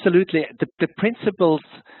 Absolutely. The principles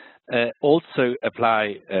also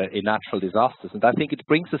apply in natural disasters. And I think it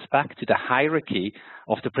brings us back to the hierarchy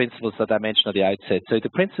of the principles that I mentioned at the outset. So the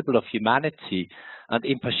principle of humanity and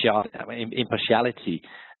impartiality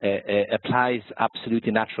applies absolutely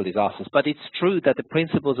in natural disasters. But it's true that the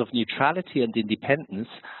principles of neutrality and independence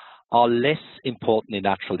are less important in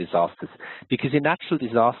natural disasters, because in natural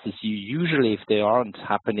disasters, you usually, if they aren't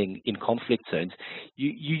happening in conflict zones,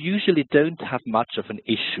 you usually don't have much of an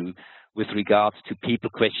issue with regards to people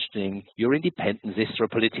questioning your independence, is there a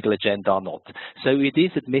political agenda or not. So it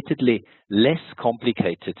is admittedly less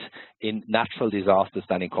complicated in natural disasters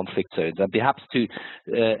than in conflict zones. And perhaps to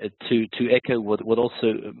echo what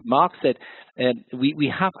also Mark said, we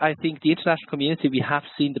have, I think, the international community, we have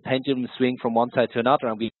seen the pendulum swing from one side to another,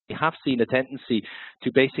 and we have seen a tendency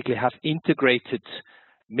to basically have integrated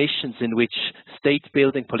missions in which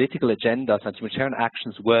state-building political agendas and humanitarian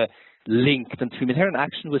actions were linked, and humanitarian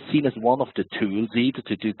action was seen as one of the tools, either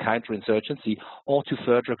to do counterinsurgency or to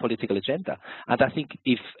further a political agenda. And I think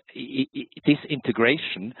if this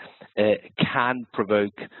integration can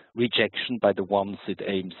provoke rejection by the ones it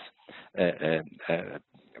aims,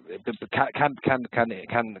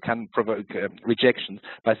 can provoke rejection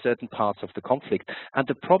by certain parts of the conflict. And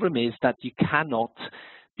the problem is that you cannot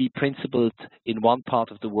be principled in one part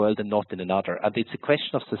of the world and not in another. And it's a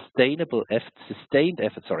question of sustained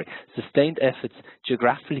efforts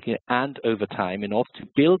geographically and over time in order to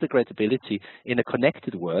build the credibility in a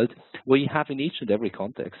connected world where you have in each and every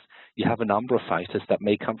context, you have a number of fighters that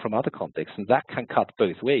may come from other contexts, and that can cut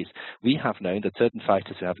both ways. We have known that certain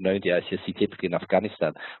fighters who have known the ICRC, typically in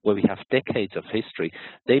Afghanistan, where we have decades of history,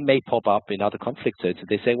 they may pop up in other conflict zones, and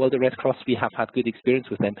they say, well, the Red Cross, we have had good experience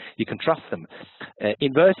with them, you can trust them.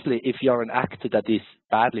 Inversely, if you're an actor that is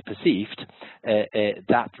badly perceived,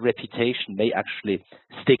 that reputation may actually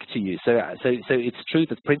stick to you. So it's true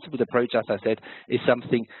that principled approach, as I said, is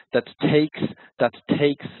something that takes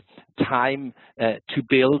time to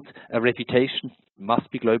build. A reputation must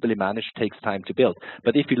be globally managed, takes time to build.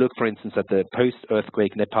 But if you look, for instance, at the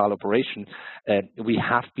post-earthquake Nepal operation, we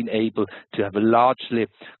have been able to have a largely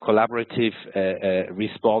collaborative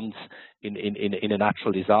response in a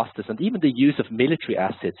natural disasters, and even the use of military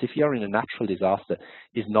assets, if you're in a natural disaster,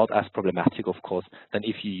 is not as problematic, of course, than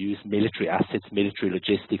if you use military assets, military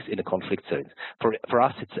logistics in a conflict zone. For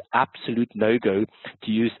us, it's an absolute no-go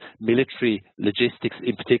to use military logistics,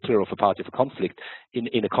 in particular of a part of a conflict,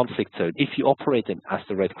 in a conflict zone. If you operate them as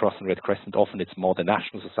the Red Cross and Red Crescent, often it's more the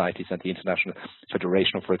national societies and the International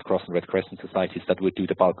Federation of Red Cross and Red Crescent societies that would do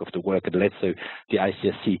the bulk of the work, and less so the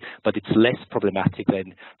ICRC. But it's less problematic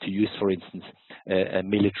than to use, for instance,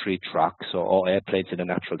 military trucks or airplanes in a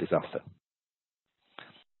natural disaster.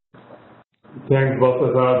 Thanks,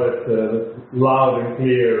 Balthazar. That's loud and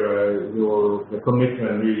clear, the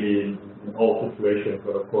commitment really in all situations,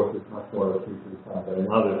 but of course it's much more acute than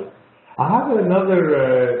in others. I have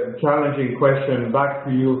another challenging question back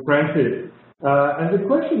to you, Francis. And the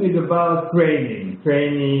question is about training,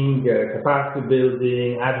 capacity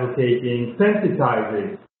building, advocating,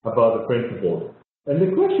 sensitizing about the principles. And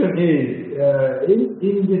the question is,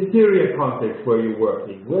 in the Syria context where you're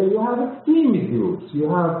working, where you have extremist groups, you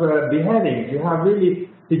have beheadings, you have really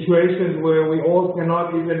situations where we all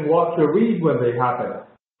cannot even watch or read when they happen.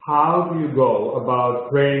 How do you go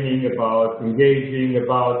about training, about engaging,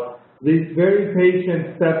 about this very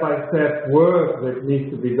patient step-by-step work that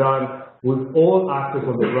needs to be done with all actors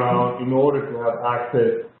on the ground in order to have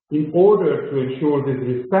access, in order to ensure this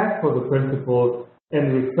respect for the principles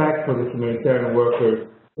and respect for the humanitarian workers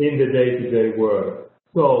in the day-to-day work.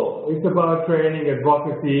 So it's about training,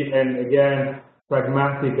 advocacy, and again,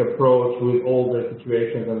 pragmatic approach with all the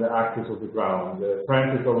situations and the actors of the ground.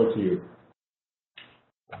 Francis, over to you.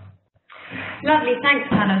 Lovely, thanks,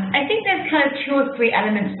 Panos. I think there's kind of two or three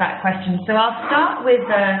elements to that question. So I'll start with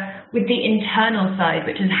the internal side,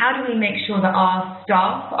 which is how do we make sure that our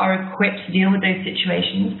staff are equipped to deal with those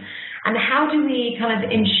situations, and how do we kind of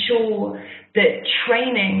ensure that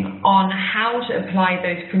training on how to apply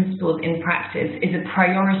those principles in practice is a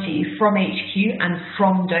priority from HQ and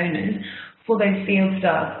from donors for those field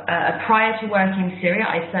staff. Prior to working in Syria,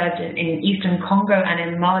 I served in Eastern Congo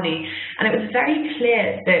and in Mali, and it was very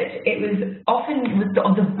clear that it was often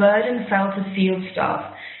the burden fell to field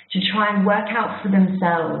staff to try and work out for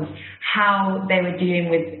themselves how they were dealing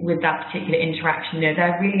with that particular interaction. You know,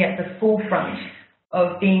 they're really at the forefront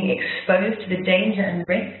of being exposed to the danger and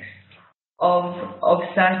risks of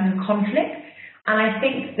certain conflicts. And I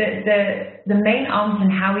think that the main answer in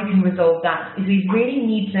how we can resolve that is we really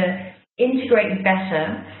need to integrate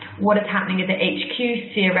better what is happening at the HQ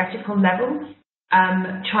theoretical level,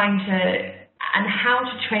 and how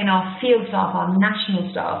to train our field staff, our national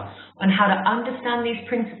staff, on how to understand these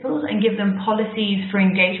principles and give them policies for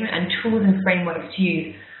engagement and tools and frameworks to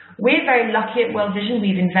use. We're very lucky at World Vision.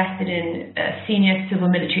 We've invested in senior civil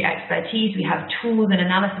military expertise. We have tools and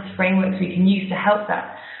analysis frameworks we can use to help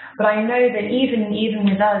that. But I know that even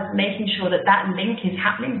with us, making sure that link is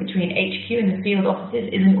happening between HQ and the field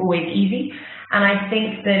offices isn't always easy. And I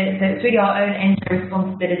think that it's really our own end-to-end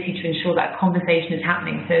responsibility to ensure that conversation is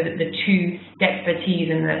happening, so that the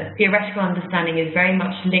expertise and the theoretical understanding is very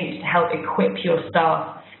much linked to help equip your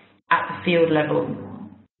staff at the field level.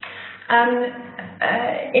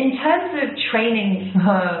 In terms of training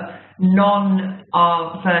for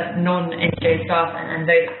non-NGO staff and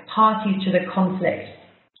those parties to the conflict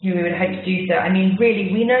who we would hope to do so, I mean,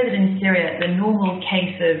 really, we know that in Syria, the normal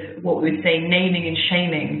case of what we would say naming and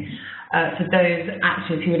shaming for those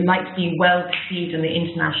actors who would like to be well perceived on the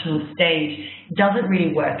international stage doesn't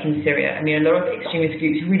really work in Syria. I mean, a lot of extremist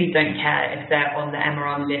groups really don't care if they're on the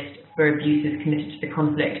MRN list for abuses committed to the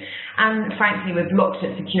conflict. And frankly, we're blocked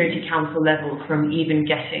at Security Council level from even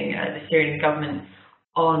getting the Syrian government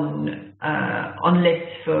on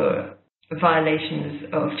lists for violations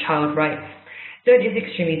of child rights. So it is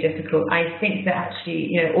extremely difficult. I think that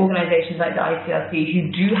actually, organisations like the ICRC, who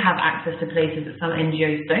do have access to places that some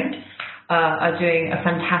NGOs don't, are doing a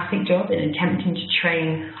fantastic job in attempting to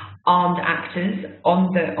train armed actors on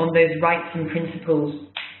those rights and principles.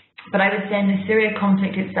 But I would say in the Syria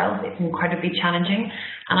conflict itself, it's incredibly challenging.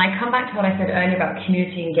 And I come back to what I said earlier about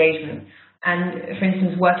community engagement. And for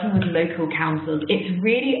instance, working with local councils, it's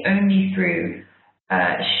really only through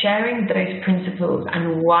sharing those principles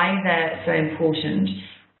and why they're so important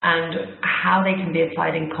and how they can be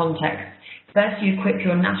applied in context. First, you equip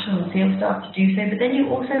your national and field staff to do so, but then you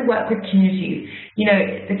also work with communities.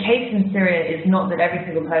 The case in Syria is not that every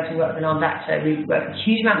single person works with an armed actor. We work a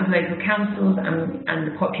huge amount with local councils and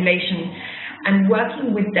the population, and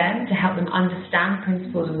working with them to help them understand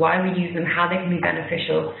principles, why we use them, how they can be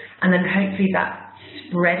beneficial, and then hopefully that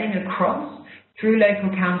spreading across through local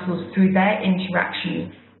councils, through their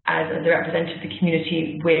interaction as the representative of the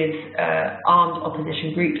community with armed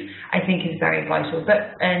opposition groups, I think is very vital.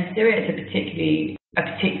 But in Syria, it's a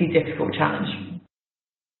particularly difficult challenge.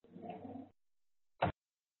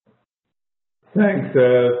 Thanks,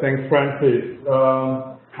 Francis.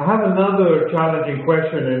 I have another challenging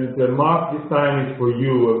question, and Mark, this time is for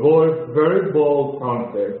you. A very bold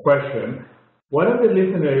question. One of the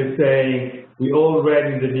listeners is saying, we all read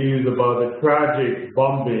in the news about the tragic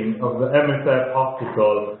bombing of the MSF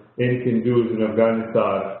hospital in Kunduz in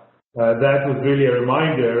Afghanistan. That was really a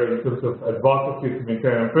reminder in terms of advocacy of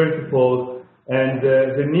humanitarian principles and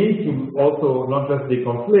the need to also not just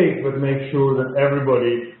deconflict, but make sure that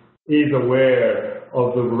everybody is aware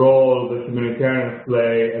of the role that humanitarians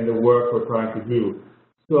play and the work we're trying to do.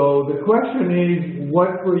 So the question is,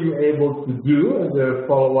 what were you able to do as a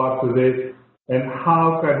follow-up to this? And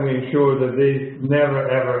how can we ensure that this never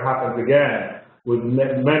ever happens again with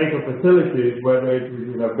medical facilities, whether it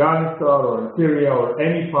is in Afghanistan or in Syria or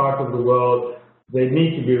any part of the world? They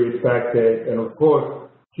need to be respected, and of course,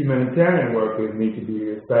 humanitarian workers need to be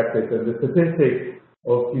respected. And the statistics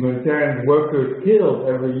of humanitarian workers killed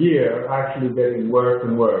every year are actually getting worse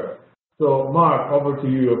and worse. So, Mark, over to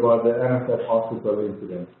you about the MSF hospital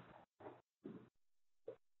incident.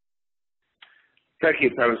 Thank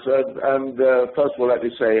you, Paris. And first of all, let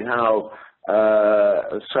me say how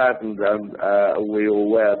saddened we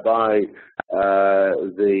all were by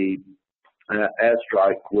the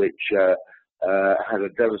airstrike, which had a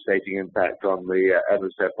devastating impact on the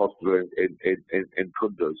MSF hospital in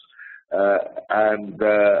Kunduz, and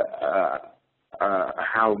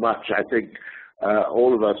how much I think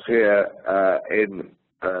all of us here in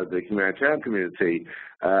the humanitarian community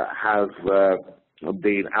have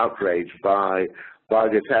been outraged by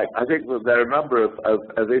the attack. I think that there are a number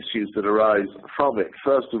of issues that arise from it.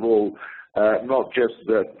 First of all, not just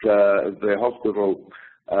that the hospital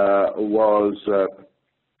was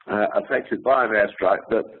affected by an airstrike,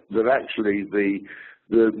 but that actually the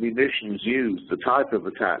munitions used, the type of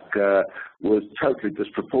attack, was totally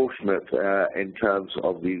disproportionate in terms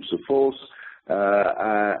of the use of force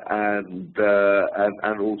and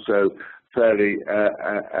also fairly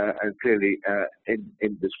and clearly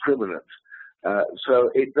indiscriminate.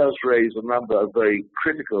 So it does raise a number of very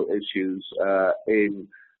critical issues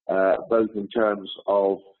both in terms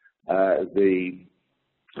of the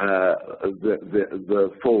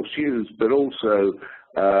force used, but also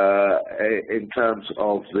in terms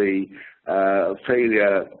of the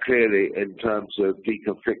failure, clearly, in terms of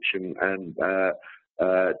deconfliction and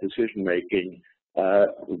decision making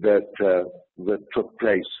that took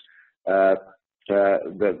place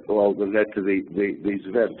that led to these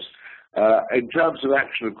events. In terms of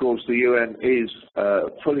action, of course, the UN is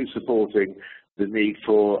fully supporting the need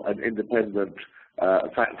for an independent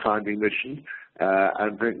fact-finding mission,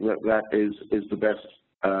 and think that is the best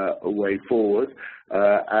way forward,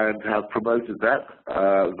 and have promoted that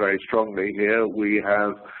very strongly here. We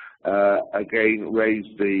have again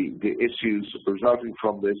raised the issues resulting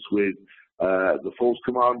from this with the force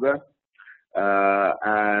commander,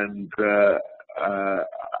 and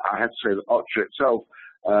I have to say that OCHA itself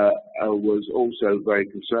was also very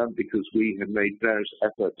concerned, because we had made various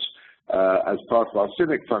efforts as part of our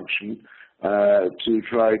civic function to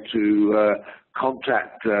try to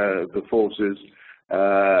contact the forces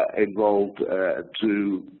involved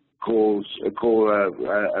to call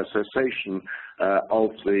a cessation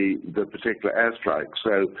of the particular airstrike.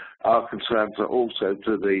 So our concerns are also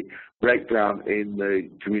to the breakdown in the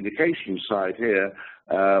communication side here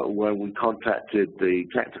when we contacted the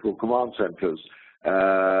tactical command centers.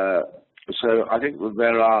 So I think that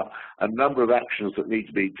there are a number of actions that need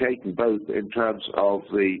to be taken, both in terms of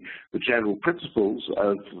the general principles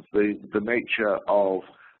of the nature of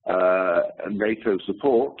NATO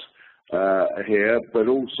support, here, but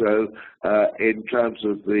also in terms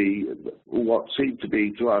of what seem to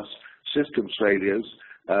be to us systems failures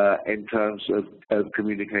in terms of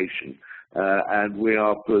communication, and we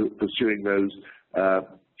are pursuing those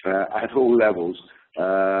at all levels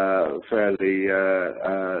fairly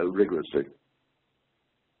rigorously.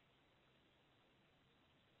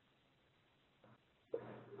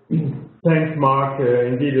 Thanks, Mark.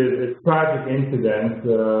 Indeed, a tragic incident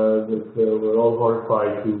that we're all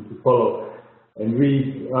horrified to follow and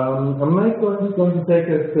read. I'm going to take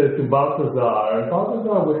us to Balthazar.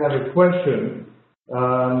 Balthazar, we have a question.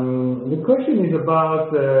 The question is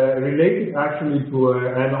about, related actually to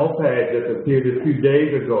an op-ed that appeared a few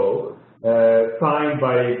days ago, signed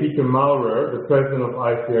by Peter Maurer, the president of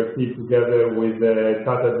ICRC, together with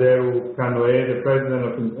Tataderu Kanoe, the president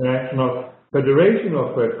of International Federation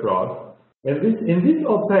of Red Cross. And in this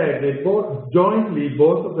op-ed, they both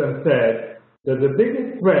of them said that the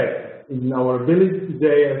biggest threat in our ability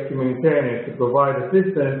today as humanitarians to provide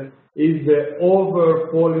assistance is the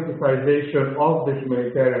over-politicization of the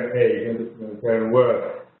humanitarian aid and the humanitarian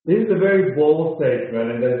work. This is a very bold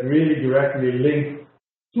statement, and that's really directly linked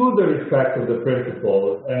to the respect of the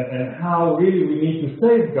principles and how really we need to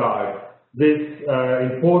safeguard this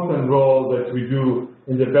important role that we do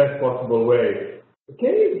in the best possible way.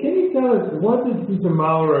 Can you tell us, what does Peter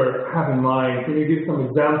Maurer have in mind? Can you give some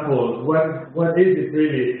examples? What is it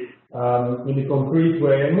really in a concrete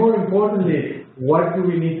way? And more importantly, what do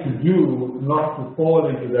we need to do not to fall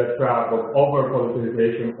into that trap of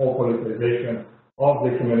over-politicization or politicization of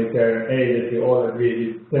the humanitarian aid that we all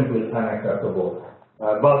agree is simply unacceptable?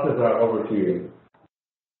 Balthazar, over to you.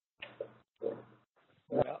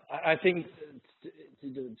 Well, I think to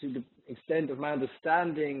the extent of my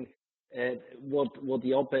understanding, what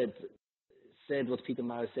the op-ed said, what Peter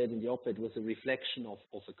Maurer said in the op-ed was a reflection of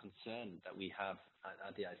a concern that we have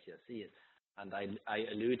at the ICRC, and I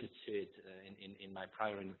alluded to it in my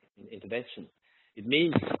prior intervention. It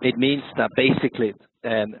means that basically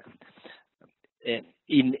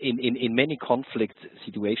in many conflict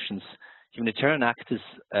situations, humanitarian actors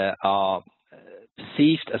are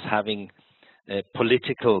perceived as having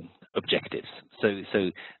political objectives.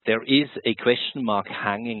 So there is a question mark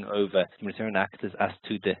hanging over humanitarian actors as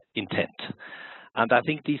to the intent. And I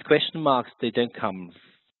think these question marks, they don't come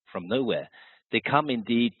from nowhere. They come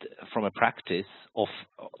indeed from a practice of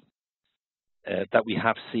that we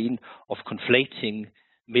have seen of conflating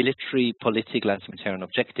military, political, and humanitarian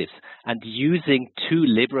objectives and using too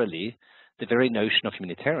liberally the very notion of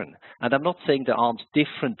humanitarian. And I'm not saying there aren't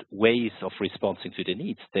different ways of responding to the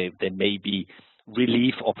needs. There may be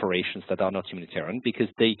relief operations that are not humanitarian because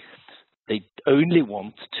they only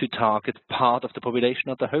want to target part of the population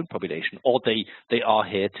or the home population, or they are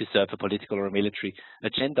here to serve a political or a military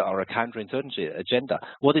agenda or a counterinsurgency agenda.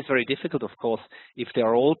 What is very difficult, of course, if they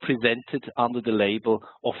are all presented under the label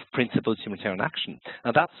of principled humanitarian action.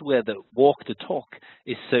 And that's where the walk the talk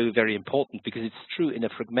is so very important, because it's true in a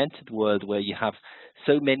fragmented world where you have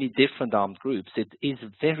so many different armed groups, it is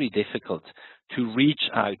very difficult to reach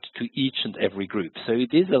out to each and every group. So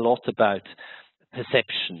it is a lot about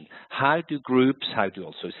perception. How do groups, how do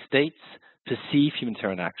also states perceive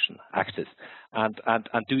humanitarian actors? And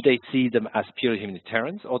do they see them as pure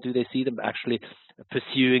humanitarians, or do they see them actually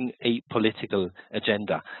pursuing a political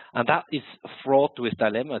agenda? And that is fraught with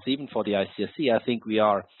dilemmas, even for the ICRC. I think we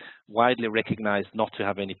are widely recognized not to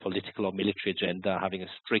have any political or military agenda, having a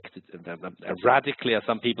strict, radically, as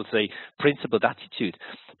some people say, principled attitude.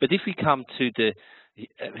 But if we come to the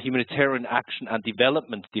humanitarian action and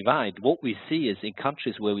development divide, what we see is in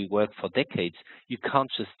countries where we work for decades, you can't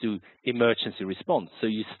just do emergency response. So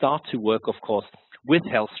you start to work, of course, with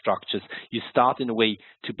health structures. You start in a way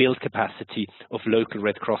to build capacity of local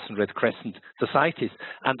Red Cross and Red Crescent societies.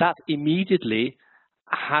 And that immediately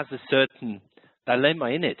has a certain dilemma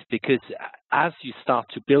in it, because as you start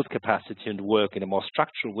to build capacity and work in a more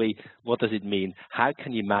structural way, what does it mean? How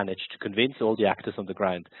can you manage to convince all the actors on the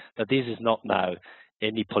ground that this is not now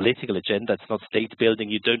any political agenda, it's not state building,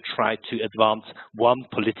 you don't try to advance one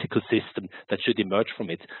political system that should emerge from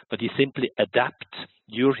it, but you simply adapt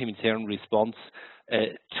your humanitarian response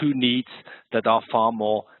to needs that are far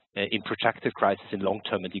more in protracted crisis in long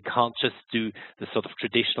term, and you can't just do the sort of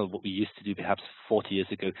traditional, what we used to do perhaps 40 years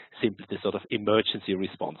ago, simply the sort of emergency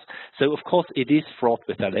response. So of course it is fraught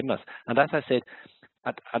with dilemmas, and as I said,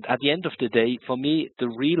 at the end of the day, for me, the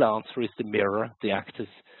real answer is the mirror the actors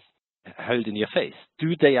hold in your face.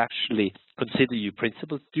 Do they actually consider you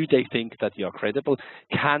principled? Do they think that you are credible?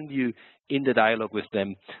 Can you, in the dialogue with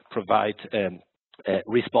them, provide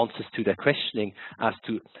responses to their questioning as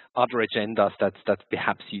to other agendas that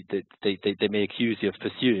perhaps they may accuse you of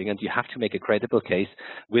pursuing, and you have to make a credible case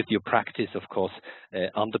with your practice, of course,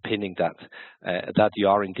 underpinning that you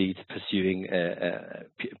are indeed pursuing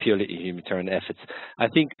purely humanitarian efforts. I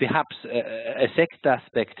think perhaps a second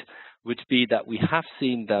aspect would be that we have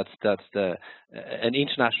seen that an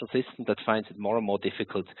international system that finds it more and more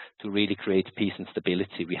difficult to really create peace and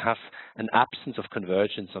stability. We have an absence of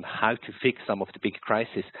convergence on how to fix some of the big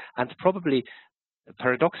crises, and probably,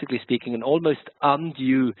 paradoxically speaking, an almost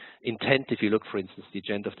undue intent, if you look, for instance, the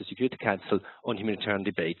agenda of the Security Council on humanitarian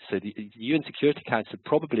debates. So the UN Security Council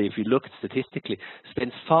probably, if you look statistically,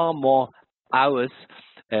 spends far more hours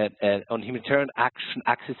on humanitarian action,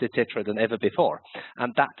 access, etc., than ever before.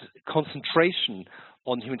 And that concentration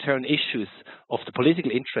on humanitarian issues of the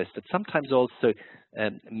political interest that sometimes also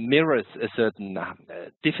mirrors a certain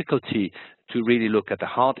difficulty to really look at the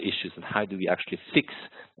hard issues and how do we actually fix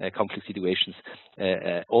conflict situations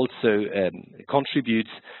also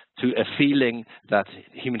contributes to a feeling that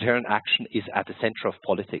humanitarian action is at the center of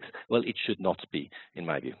politics. Well, it should not be, in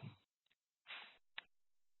my view.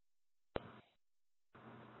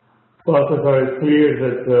 Well, so it's clear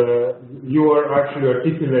that you are actually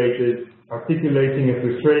articulating a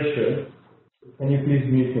frustration. Can you please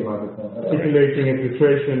mute your microphone? Articulating a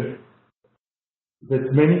frustration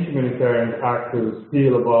that many humanitarian actors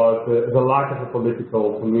feel about the lack of a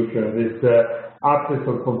political solution, this absence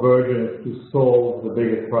of convergence to solve the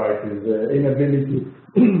biggest crisis, the inability,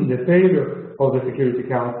 the failure of the Security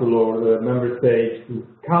Council or the member states to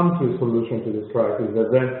come to a solution to this crisis that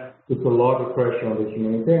then puts a lot of pressure on the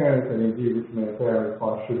humanitarians, and indeed the humanitarian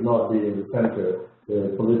response should not be in the center.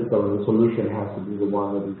 The political solution has to be the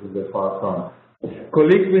one that is in the forefront.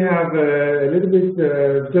 Colleagues, we have a little bit,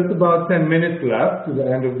 just about 10 minutes left to the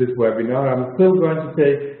end of this webinar. I'm still going to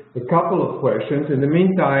take a couple of questions. In the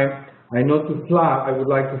meantime, I would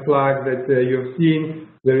like to flag that you've seen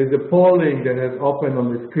there is a polling that has opened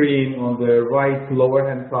on the screen on the right lower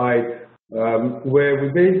hand side, where we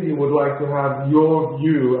basically would like to have your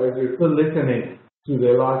view as you're still listening to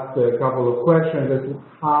the last couple of questions as to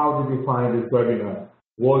how did you find this webinar?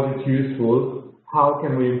 Was it useful? How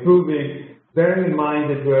can we improve it? Bearing in mind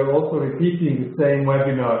that we're also repeating the same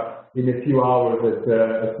webinar in a few hours at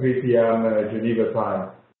 3 p.m. Geneva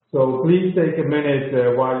time. So please take a minute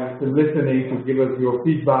while you're still listening to give us your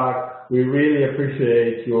feedback. We really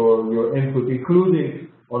appreciate your input, including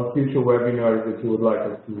on future webinars that you would like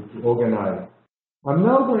us to organize. I'm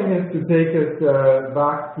now going to take us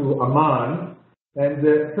back to Aman. And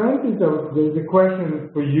Francis, there's a question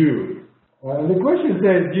for you. And the question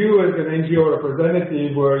says, you as an NGO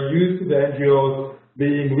representative were used to the NGOs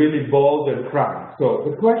being really bold and frank. So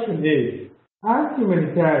the question is, as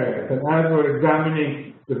humanitarians and as we're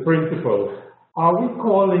examining the principles, are we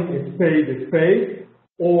calling a spade,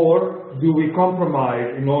 or do we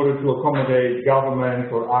compromise in order to accommodate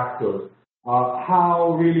governments or actors?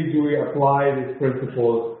 How really do we apply these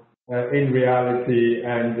principles in reality,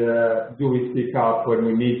 and do we speak up when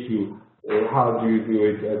we need to? Or how do you do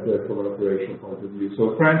it from an operational point of view?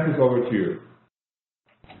 So Francis, over to you.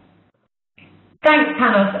 Thanks,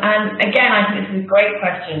 Panos. And again, I think this is a great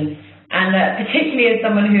question. And particularly as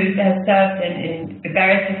someone who has served in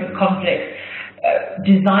various different conflicts,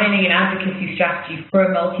 designing an advocacy strategy for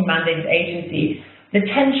a multi-mandated agency, the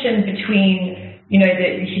tension between,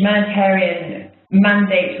 the humanitarian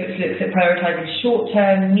mandate, which looks at prioritizing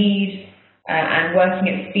short-term need and working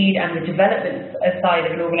at speed, and the development side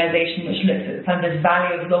of an organization which looks at some of the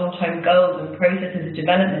value of long-term goals and processes of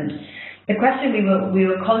development. The question we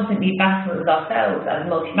will constantly battle with ourselves as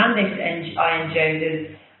multi-mandated INGOs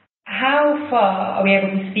is, how far are we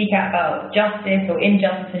able to speak out about justice or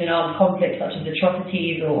injustice in an armed conflict, such as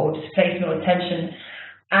atrocities or displacement or tension,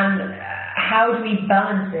 and how do we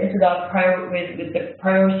balance this with the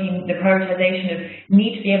prioritization of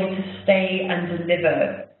need to be able to stay and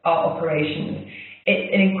deliver our operations?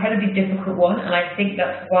 It's an incredibly difficult one, and I think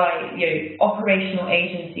that's why operational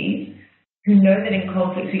agencies who know that in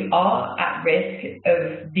conflicts we are at risk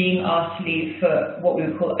of being asked to leave for what we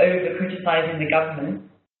would call over-criticizing the government.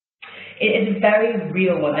 It is a very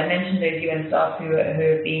real one. I mentioned those UN staff who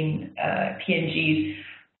have been PNG'd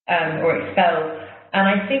or expelled. And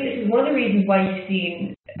I think this is one of the reasons why you've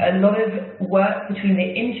seen a lot of work between the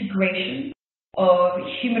integration of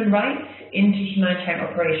human rights into humanitarian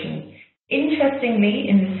operations. Interestingly,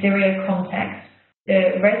 in the Syria context,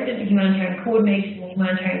 the resident humanitarian coordinators and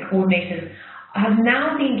humanitarian coordinators have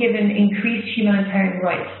now been given increased humanitarian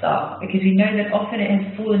rights staff, because we know that often it has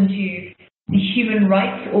fallen to the human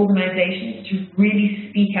rights organizations to really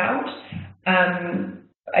speak out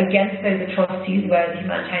against those atrocities where the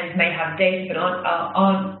humanitarians may have data but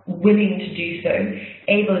aren't willing to do so.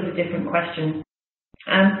 Able is a different question.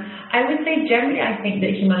 I would say generally I think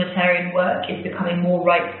that humanitarian work is becoming more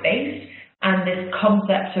rights-based, and this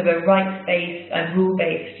concept of a rights-based and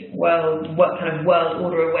rule-based world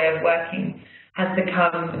order, a way of working, has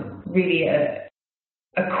become really a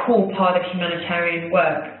core part of humanitarian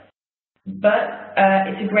work. But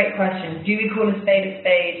it's a great question. Do we call a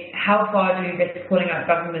spade? How far do we risk calling out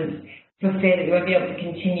governments for fear that we won't be able to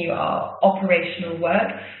continue our operational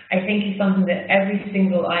work? I think it's something that every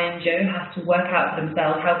single INGO has to work out for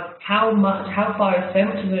themselves. How far is so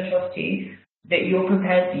much of an atrocity that you're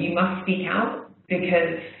prepared that you must speak out?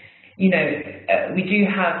 Because, you know, we do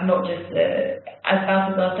have not just, as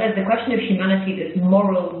Balthazar says, the question of humanity, this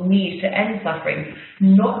moral need to end suffering,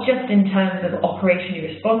 not just in terms of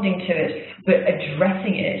operationally responding to it, but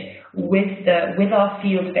addressing it with our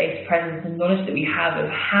field-based presence and knowledge that we have of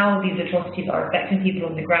how these atrocities are affecting people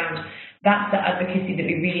on the ground. That's the advocacy that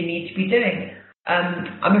we really need to be doing.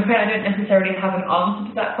 I'm afraid I don't necessarily have an answer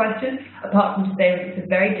to that question, apart from to say that it's a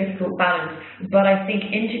very difficult balance. But I think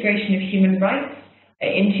integration of human rights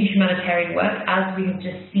into humanitarian work, as we have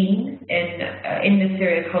just seen in the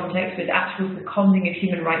Syria context, with actual seconding of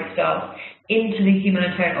human rights staff into the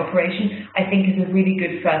humanitarian operation, I think is a really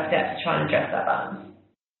good first step to try and address that balance.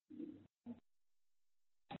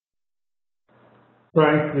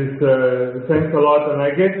 Frank, thanks a lot. And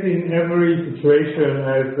I guess in every situation,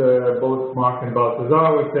 as both Mark and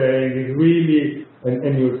Balthazar were saying, is really,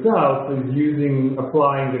 and yourself, is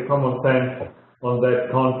applying the common sense on that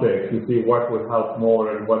context to see what would help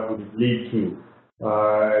more and what would it lead to.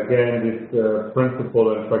 Again, this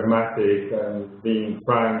principle and pragmatic and being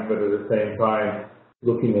frank, but at the same time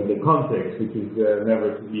looking at the context, which is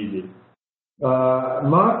never too easy.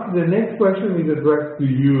 Mark, the next question is addressed to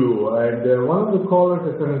you, and one of the callers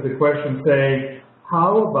has sent us a question saying,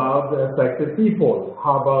 how about the affected people?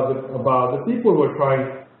 How about the people we're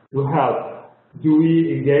trying to help? Do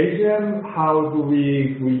we engage them? How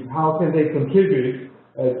can they contribute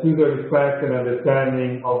to the respect and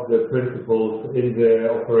understanding of the principles in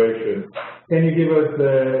the operation? Can you give us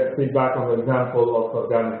the feedback on the example of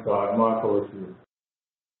Afghanistan? Mark, over to you.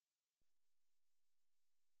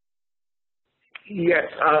 Yes,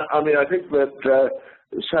 I mean, I think that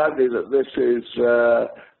sadly that this is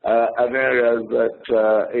an area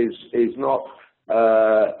that is not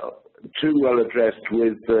too well addressed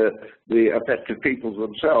with the affected peoples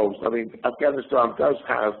themselves. I mean, Afghanistan does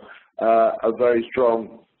have a very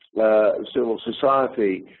strong civil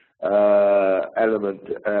society element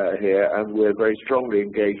here, and we're very strongly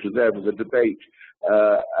engaged with them. The debate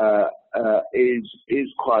is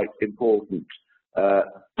quite important.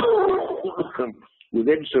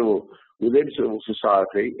 Within civil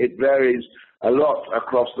society, it varies a lot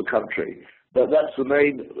across the country, but that's the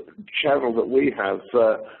main channel that we have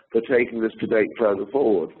for taking this debate further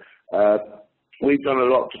forward. We've done a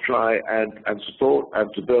lot to try and support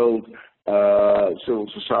and to build civil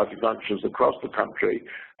society functions across the country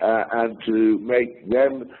and to make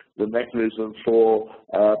them the mechanism for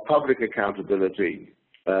public accountability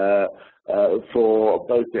for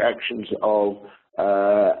both the actions of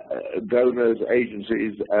donors,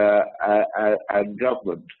 agencies, and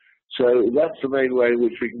government. So that's the main way in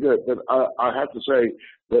which we can do it. But I have to say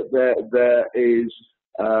that there is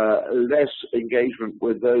less engagement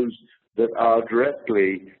with those that are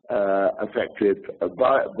directly affected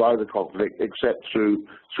by the conflict, except through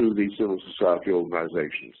these civil society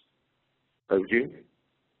organizations. Over to you.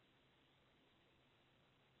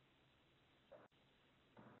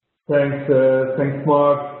 Thanks,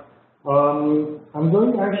 Mark. I'm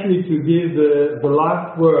going actually to give the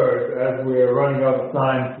last word, as we're running out of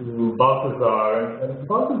time, to Balthazar. And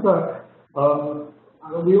Balthazar,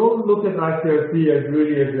 we all look at ICRC as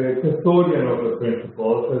really as a custodian of the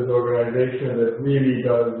principles, as an organization that really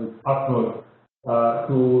does its utmost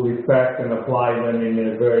to respect and apply them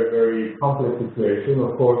in a very, very complex situation.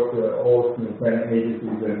 Of course, all humanitarian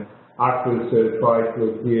agencies and actors try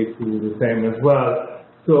to adhere to the same as well.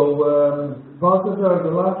 So, Balthazar,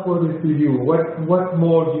 the last word is to you. What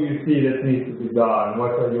more do you see that needs to be done?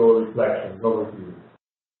 What are your reflections? Over to you.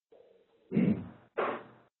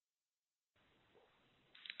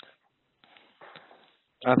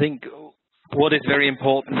 I think what is very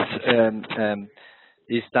important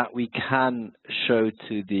is that we can show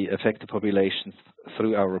to the affected populations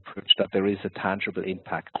through our approach that there is a tangible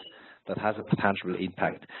impact, that has a tangible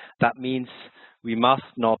impact. That means we must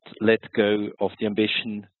not let go of the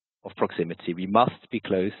ambition of proximity. We must be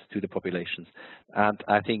close to the populations. And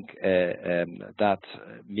I think that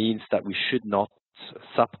means that we should not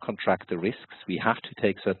subcontract the risks. We have to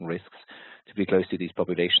take certain risks to be close to these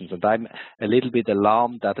populations. And I'm a little bit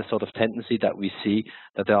alarmed at the sort of tendency that we see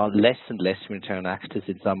that there are less and less humanitarian actors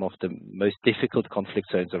in some of the most difficult conflict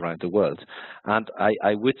zones around the world. And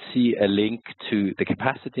I would see a link to the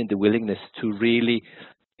capacity and the willingness to really,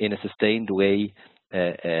 in a sustained way,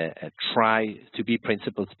 try to be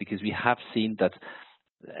principled, because we have seen that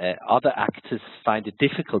other actors find it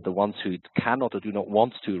difficult. The ones who cannot or do not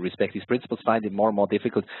want to respect these principles find it more and more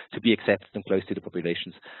difficult to be accepted and close to the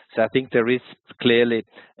populations. So I think there is clearly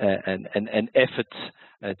an effort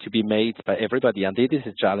to be made by everybody, and it is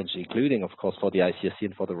a challenge, including, of course, for the ICRC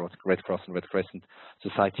and for the Red Cross and Red Crescent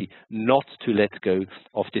Society, not to let go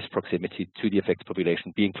of this proximity to the affected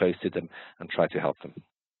population, being close to them and try to help them.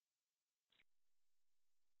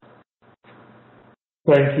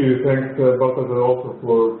 Thank you. Thanks, both of you, also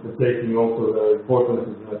for taking also the importance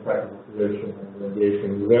of the affected population and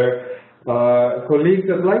engagement there. Colleagues,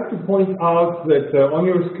 I'd like to point out that on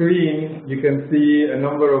your screen you can see a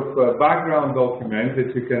number of background documents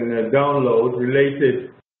that you can download related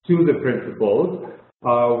to the principles,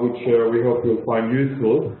 which we hope you'll find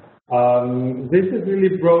useful. This has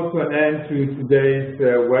really brought to an end to today's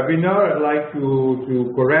webinar. I'd like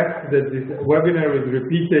to correct that this webinar is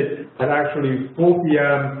repeated at actually 4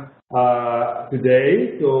 p.m.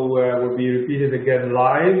 Today, so will be repeated again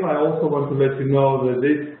live. I also want to let you know that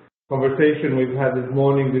this conversation we've had this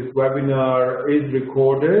morning, this webinar, is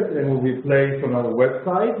recorded and will be placed on our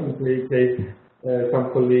website in case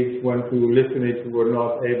some colleagues want to listen it who were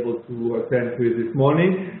not able to attend to it this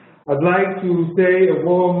morning. I'd like to say a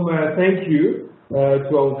warm thank you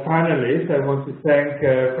to our panelists. I want to thank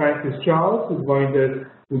Francis Charles, who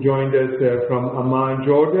joined us from Amman,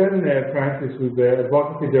 Jordan. Francis was the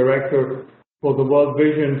Advocacy Director for the World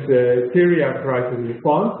Vision's Syria crisis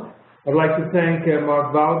response. I'd like to thank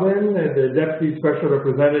Mark Bowden, the Deputy Special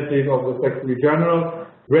Representative of the Secretary General,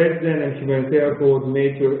 Resident and Humanitarian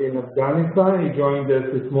Coordinator in Afghanistan. He joined us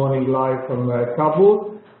this morning live from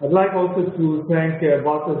Kabul. I'd like also to thank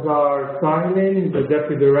Balthazar Steinin, the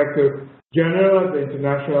Deputy Director General at the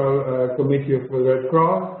International Committee of the Red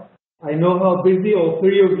Cross. I know how busy all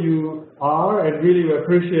three of you are, and really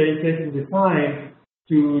appreciate taking the time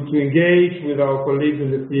to engage with our colleagues in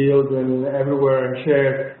the field and everywhere and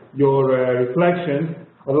share your reflections.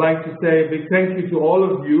 I'd like to say a big thank you to all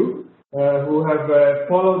of you who have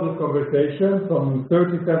followed this conversation from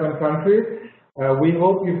 37 countries. We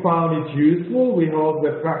hope you found it useful. We hope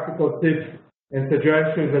the practical tips and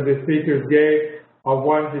suggestions that the speakers gave are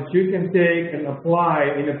ones that you can take and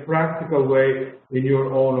apply in a practical way in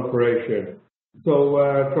your own operation. So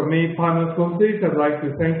from me, Panos Kuntis, I'd like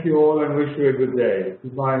to thank you all and wish you a good day.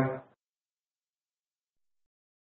 Goodbye.